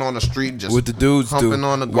jumping on the street, just what the dudes do. humping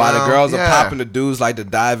on the ground. While the girls are Yeah. popping, the dudes like to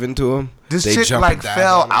dive into them. This They chick jump like and dive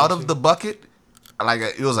fell on them out and of the bucket. Like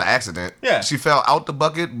it was an accident. Yeah. She fell out the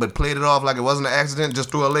bucket, but played it off like it wasn't an accident.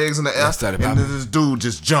 Just threw her legs in the air, started and popping. then this dude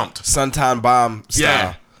just jumped Suntan bomb style.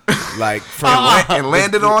 Yeah. Like from and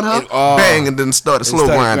landed on her, Oh. bang, and then started slow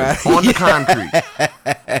started grinding on the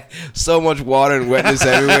concrete. so much water and wetness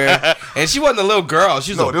everywhere. And she wasn't a little girl.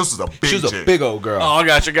 She was No, this was a big She was a chick. big old girl. Oh,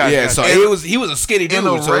 gotcha. yeah, so he was a skinny dude, In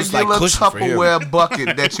a so it's like regular cushion for him. Tupperware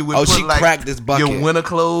bucket that you would Oh, put she like cracked this bucket. your winter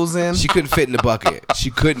clothes in. She couldn't fit in the bucket. She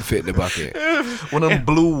couldn't fit in the bucket. One of them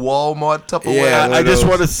blue Walmart Tupperware. Yeah, I just those.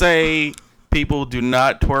 want to say, people do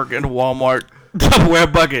not twerk in a Walmart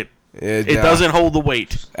Tupperware bucket. It doesn't hold the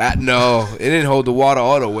weight. No, it didn't hold the water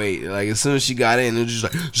or the weight. Like as soon as she got in, it was just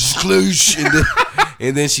like sploosh,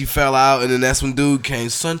 and then she fell out, and then that's when dude came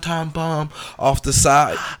suntan bomb off the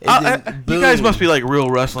side. And then You guys boom. must be like real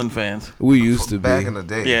wrestling fans. We used to back be in the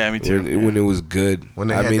day. Yeah, me too. when it was good. When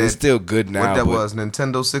they I had mean, that- it's still good now. What that but, was,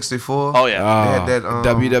 Nintendo 64. Oh yeah. They had that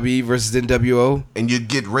WWE versus NWO. and you'd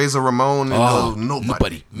get Razor Ramon and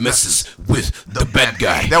nobody messes with the bad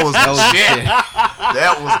guy. That was the was shit.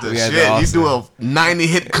 That was the We had shit. the You do a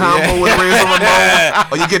 90-hit combo with Razor Ramon,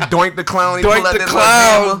 or you get Doink the Clown. He Doink pull out the that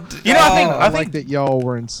Clown. little hammer. You know, I I like think. that y'all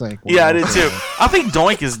were in sync. Yeah, I did too. I think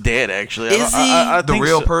Doink is dead. Actually, Is he? I The think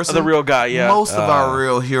real so. person, The real guy. Yeah. Most of our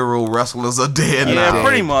real hero wrestlers are dead yeah, now.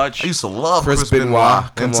 pretty much. I used to love Chris Chris Benoit,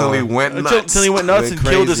 Benoit come until he on. went nuts. Until he went nuts and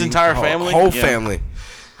killed his entire family. Whole Yeah. family.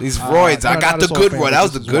 These roids. I no, got not the his whole good family, roid. That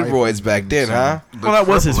was the just his good wife. roids back then, huh? Well, that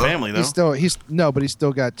was his crippler. family though. But he's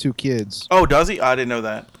still got 2 kids. Oh, does he? I didn't know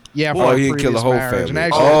that. Yeah, Oh, from he a didn't kill the previous whole marriage. And family.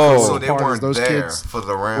 actually, Oh. the so crazy they part is weren't those there kids for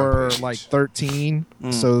the were rampage. like 13,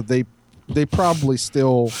 so they probably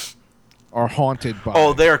still are haunted by.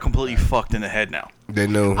 Oh, it. they are completely fucked in the head now. They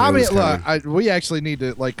knew. I it mean, was coming. look, we actually need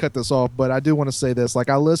to like cut this off, but I do want to say this. Like,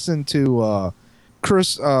 I listened to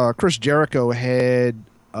Chris Jericho had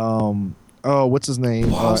what's his name?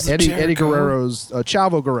 Balls of Eddie Jericho? Guerrero's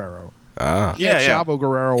Chavo Guerrero. Ah. He had Yeah. Chavo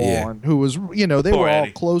Guerrero Yeah. on, who was they Poor were all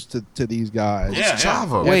Eddie. close to these guys. Yeah.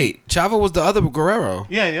 Chavo. Wait, Chavo was the other Guerrero.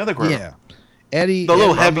 Yeah, the other girl. Yeah. Eddie, The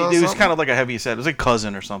little Eddie heavy Brother or dude. It was something? kind of like a heavy set. It was like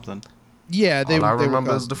cousin or something. yeah, they All I they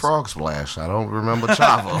remember were is the cousins. frog splash. I don't remember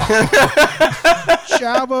Chavo.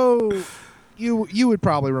 Chavo, you would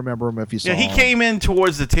probably remember him if you saw Yeah, he him. came in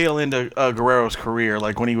towards the tail end of Guerrero's career,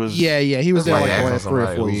 like when he was. Yeah, he was there like the Asking last 3 or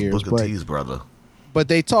somebody 4 who's years. Booker But T's brother. But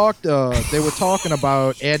they talked. They were talking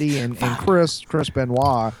about Eddie and Chris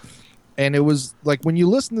Benoit, and it was like when you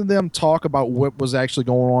listen to them talk about what was actually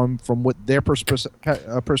going on from what their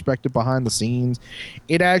perspective behind the scenes,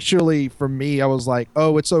 it actually, for me, I was like,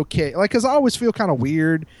 oh, it's okay. Like, because I always feel kind of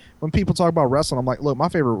weird when people talk about wrestling. I'm like, look, my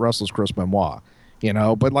favorite wrestler is Chris Benoit,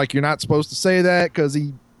 but like you're not supposed to say that because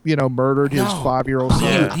he, murdered his No. 5-year-old son.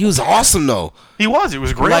 Yeah. He was awesome though. He was. It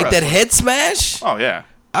was great. Like that wrestling. head smash. Oh yeah.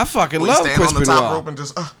 I fucking Will he love stand Chris on the top Benoit. rope and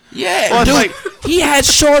just Yeah, Well, it's dude, he had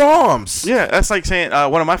short arms. Yeah, that's like saying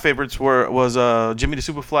one of my favorites was Jimmy the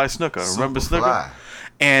Superfly Snuka. Remember Snuka? Superfly.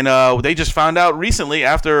 And they just found out recently,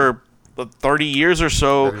 after 30 years or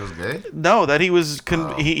so, That he was gay? no, that he was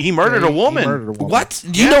he murdered a woman. He murdered a woman. What?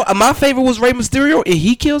 You know, my favorite was Rey Mysterio, and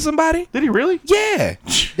he killed somebody. Did he really? Yeah,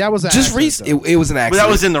 That was an just accident, recent. though. It was an But accident. that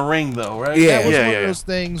was in the ring, though, right? Yeah. That was yeah, one yeah. of those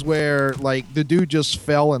things where like the dude just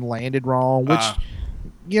fell and landed wrong, which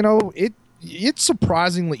it's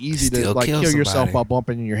surprisingly easy to Still like kill kill yourself somebody. by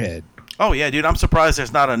bumping your head. Oh yeah, dude. I'm surprised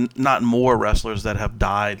there's not more wrestlers that have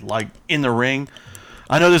died like in the ring.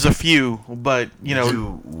 I know there's a few, but Did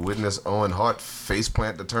you witness Owen Hart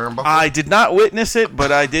faceplant the turnbuckle? I did not witness it,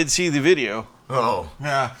 but I did see the video. Oh.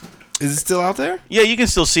 Yeah. Is it still out there? Yeah, you can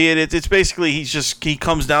still see it. It's basically he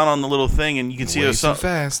comes down on the little thing and you can see Way it's too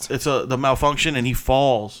fast. It's the malfunction and he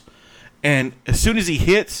falls, and as soon as he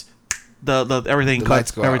hits, the everything The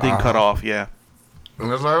lights cut go out. everything cut off. Yeah,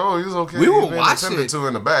 And it's like, oh, he's okay. We were He's being watching attended it to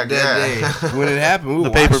in the back. That Yeah. day when it happened, we the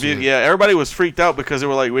were pay per watching view. it. Yeah, everybody was freaked out because they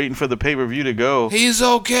were like waiting for the pay per view to go. He's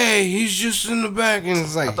okay. He's just in the back, and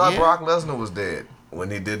it's like, I thought yeah. Brock Lesnar was dead when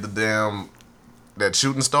he did that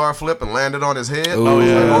shooting star flip and landed on his head. Oh, I was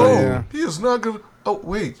yeah. like, oh, Yeah. he is not gonna. Oh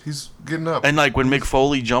wait, he's getting up. And like when Mick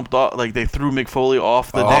Foley jumped off, like they threw Mick Foley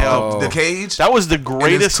off the Oh. damn. The cage. That was the and his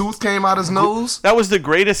greatest. tooth came out his nose. That was the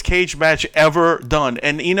greatest cage match ever done,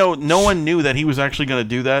 and no one knew that he was actually going to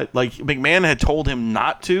do that. Like McMahon had told him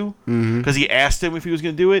not to because he asked him if he was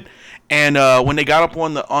going to do it, and when they got up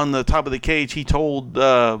on the top of the cage, he told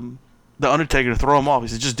the Undertaker to throw him off. He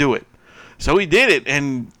said, just do it. So he did it,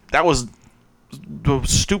 and that was the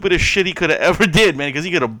stupidest shit he could have ever did, man, because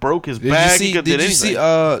he could have broke his back. Did you see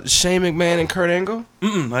Shane McMahon and Kurt Angle? I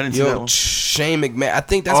didn't see that one. Shane McMahon. I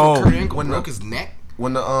think that's when Kurt Angle broke his neck.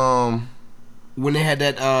 When the When they had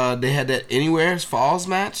that Anywhere Falls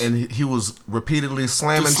match, and he was repeatedly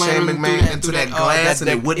slamming Shane McMahon into that glass, and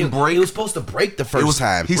it wouldn't break. It was supposed to break the first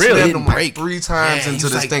time. He really slammed didn't him like break 3 times into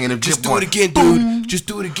this thing, and it just kept do it going, again, dude. Just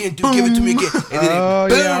do it again, dude. Give it to me again.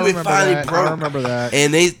 And then it finally broke. I remember that.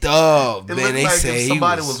 And they, It looked they like say if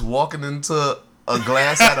somebody was walking into a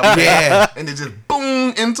glass at a mat, and it just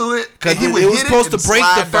boom into it. Because he it would was hit supposed it to break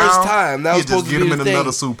the slide first down. time. That was He'd supposed just to get be him the in thing.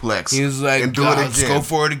 another suplex. He was like, and do it let's again. go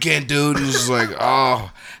for it again, dude. He was like,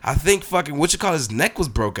 oh, I think fucking his neck was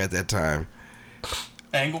broke at that time.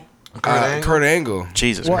 Angle? Kurt Angle.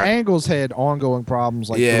 Jesus Well, Christ. Angle's had ongoing problems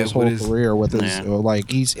like Yeah, through his whole with his- career with his Yeah. like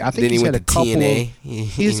he's. I think Then he he's went had a to couple. TNA.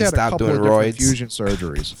 He's had a stopped couple doing of different roids. fusion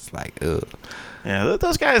surgeries. It's like, ugh. Yeah,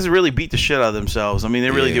 those guys really beat the shit out of themselves. I mean, they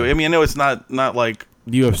really do. I mean, I know it's not like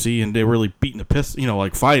UFC and they're really beating the piss,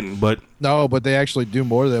 like fighting, but No, but they actually do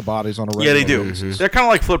more to their bodies on a regular. yeah, they do. Mm-hmm. They're kind of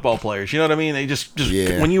like football players. You know what I mean? They just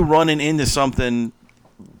Yeah. when you running into something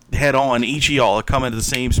head on, each of y'all are coming at the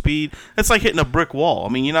same speed. It's like hitting a brick wall. I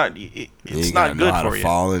mean, you're not. It's You not gotta good know how for to you.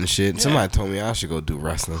 fall and shit. Somebody told me I should go do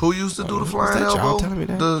wrestling. Who used to do the flying that y'all elbow? telling me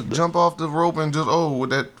that? The jump off the rope and just with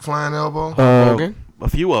that flying elbow. Hogan? A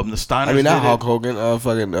few of them. The Steiners. I mean, not did it. Hulk Hogan.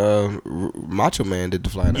 Macho Man did the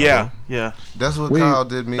flying Yeah, elbow. yeah. That's what Kyle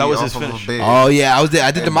did me. That was off his of finish. a bed. Oh yeah, I was there. I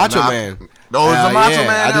did the And Macho knocked- Man. Oh, it was the Macho yeah, Man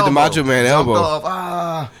I did the elbow. Macho Man Jumped elbow.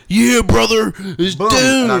 off. Yeah, brother, it's Boom. Knocked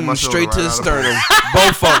my doom shoulder straight to the right out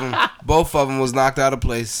of sternum. Both of them was knocked out of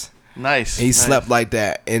place. Nice. He nice. slept like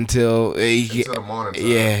that until Until the morning time.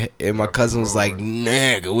 yeah. And my cousin was like,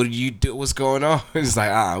 "Nigga, what did you do? What's going on?" He's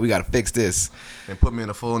like, we gotta fix this. And put me in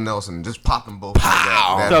a full Nelson and just pop them both.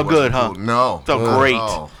 Pow. Like that. Felt wasn't good, huh? cool. No. Felt great.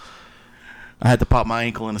 Oh. I had to pop my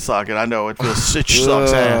ankle in the socket. I know it feels it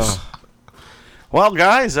sucks ass. Well,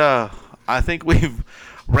 guys, I think we've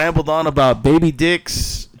rambled on about baby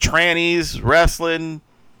dicks, trannies, wrestling.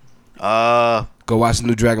 Go watch the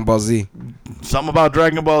new Dragon Ball Z. Something about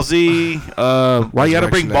Dragon Ball Z. Why you got to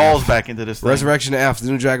bring Resurrection balls F. back into this thing? Resurrection F,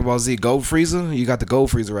 the new Dragon Ball Z. Gold Frieza, you got the Gold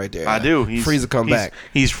Frieza right there. I do. Frieza come back.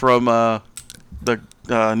 He's from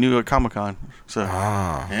the new Comic Con. So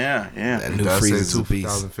yeah. That It new does say Frieza's a beast.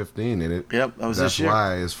 2015 in it. Yep, that was That's this year.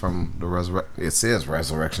 why it's from the resurrection. It says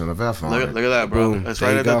Resurrection of F on Look it. at that, bro. Boom. That's There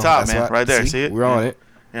right you at the go. top, That's man. what- Right there. See it? We're on it.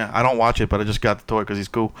 Yeah, I don't watch it, but I just got the toy because he's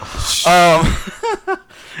cool.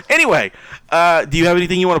 Anyway, do you have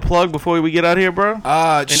anything you want to plug before we get out of here, bro?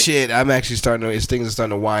 Shit, I'm actually things are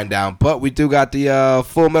starting to wind down. But we do got the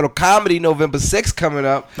Full Metal Comedy November 6th coming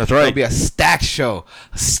up. That's right. It'll be a stack show.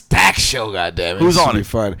 Goddammit. Who's This should on be it?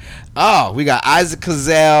 fun. Oh, we got Isaac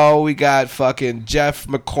Cazell. We got fucking Jeff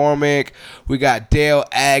McCormick. We got Dale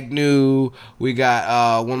Agnew. We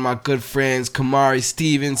got one of my good friends, Kamari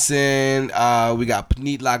Stevenson. We got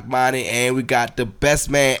Paneet Lakmani. And we got the best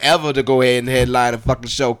man ever to go ahead and headline a fucking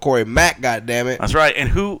show, Corey Mack, goddammit. That's right. And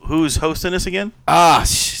who's hosting this again?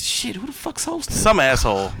 Shit, who the fuck's hosting? Some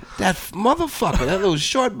asshole. That motherfucker, that little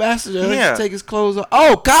short bastard that Yeah. likes to take his clothes off.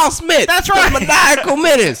 Oh, Kyle Smith. That's right. The maniacal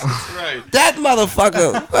menace. Right. That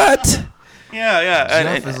motherfucker. What? Yeah.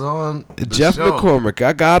 Jeff is on the Jeff show. McCormick.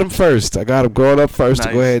 I got him first. I got him going up first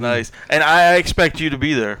to go ahead. Nice. And I expect you to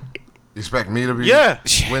be there. You expect me to be? Yeah.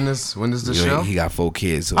 When is the You know, show? he got 4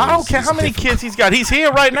 kids. So I don't it's- care it's how many difficult. kids he's got. He's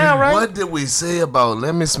here right now, right? What did we say about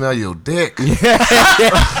let me smell your dick?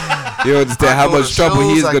 You understand how I go much to trouble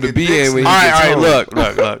shows, he's I going to get be dicks in when he All right, gets all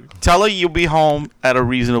right. home. Look. Tell her you'll be home at a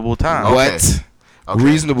reasonable time. Okay. What? Okay.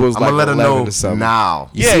 Reasonable is I'm like gonna let her 11 know or something. now.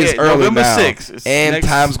 You Yeah, see, it's yeah, early November now. 6th. It's And next-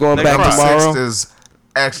 time's going next back Friday. tomorrow. 6th is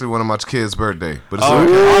actually one of my kids' birthday, but it's Oh,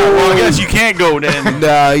 okay. well, I guess you can't go then.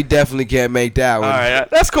 No, he definitely can't make that All one. right,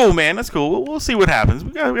 that's cool, man. That's cool. We'll see what happens.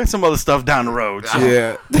 We got some other stuff down the road. So.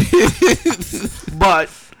 Yeah. But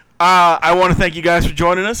I want to thank you guys for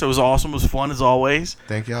joining us. It was awesome. It was fun as always.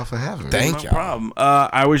 Thank y'all for having me. Thank No y'all. problem.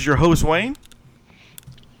 I was your host, Wayne.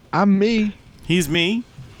 I'm me. He's me.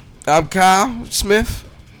 I'm Kyle Smith.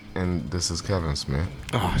 And this is Kevin Smith.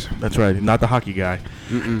 Awesome. That's right. Not the hockey guy.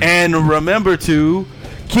 And remember to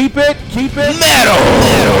keep it Metal.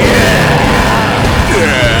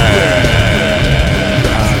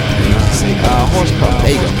 Say, horsepower.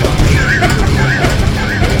 There you go.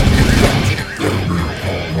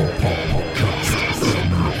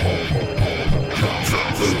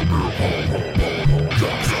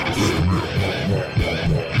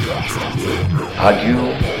 Adieu,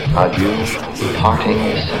 adieu, parting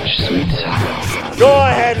is such sweet sorrow. Go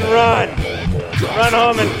ahead and run. Run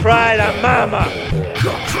home and cry to mama.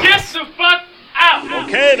 Get the fuck out!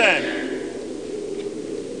 Okay then.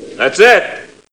 That's it.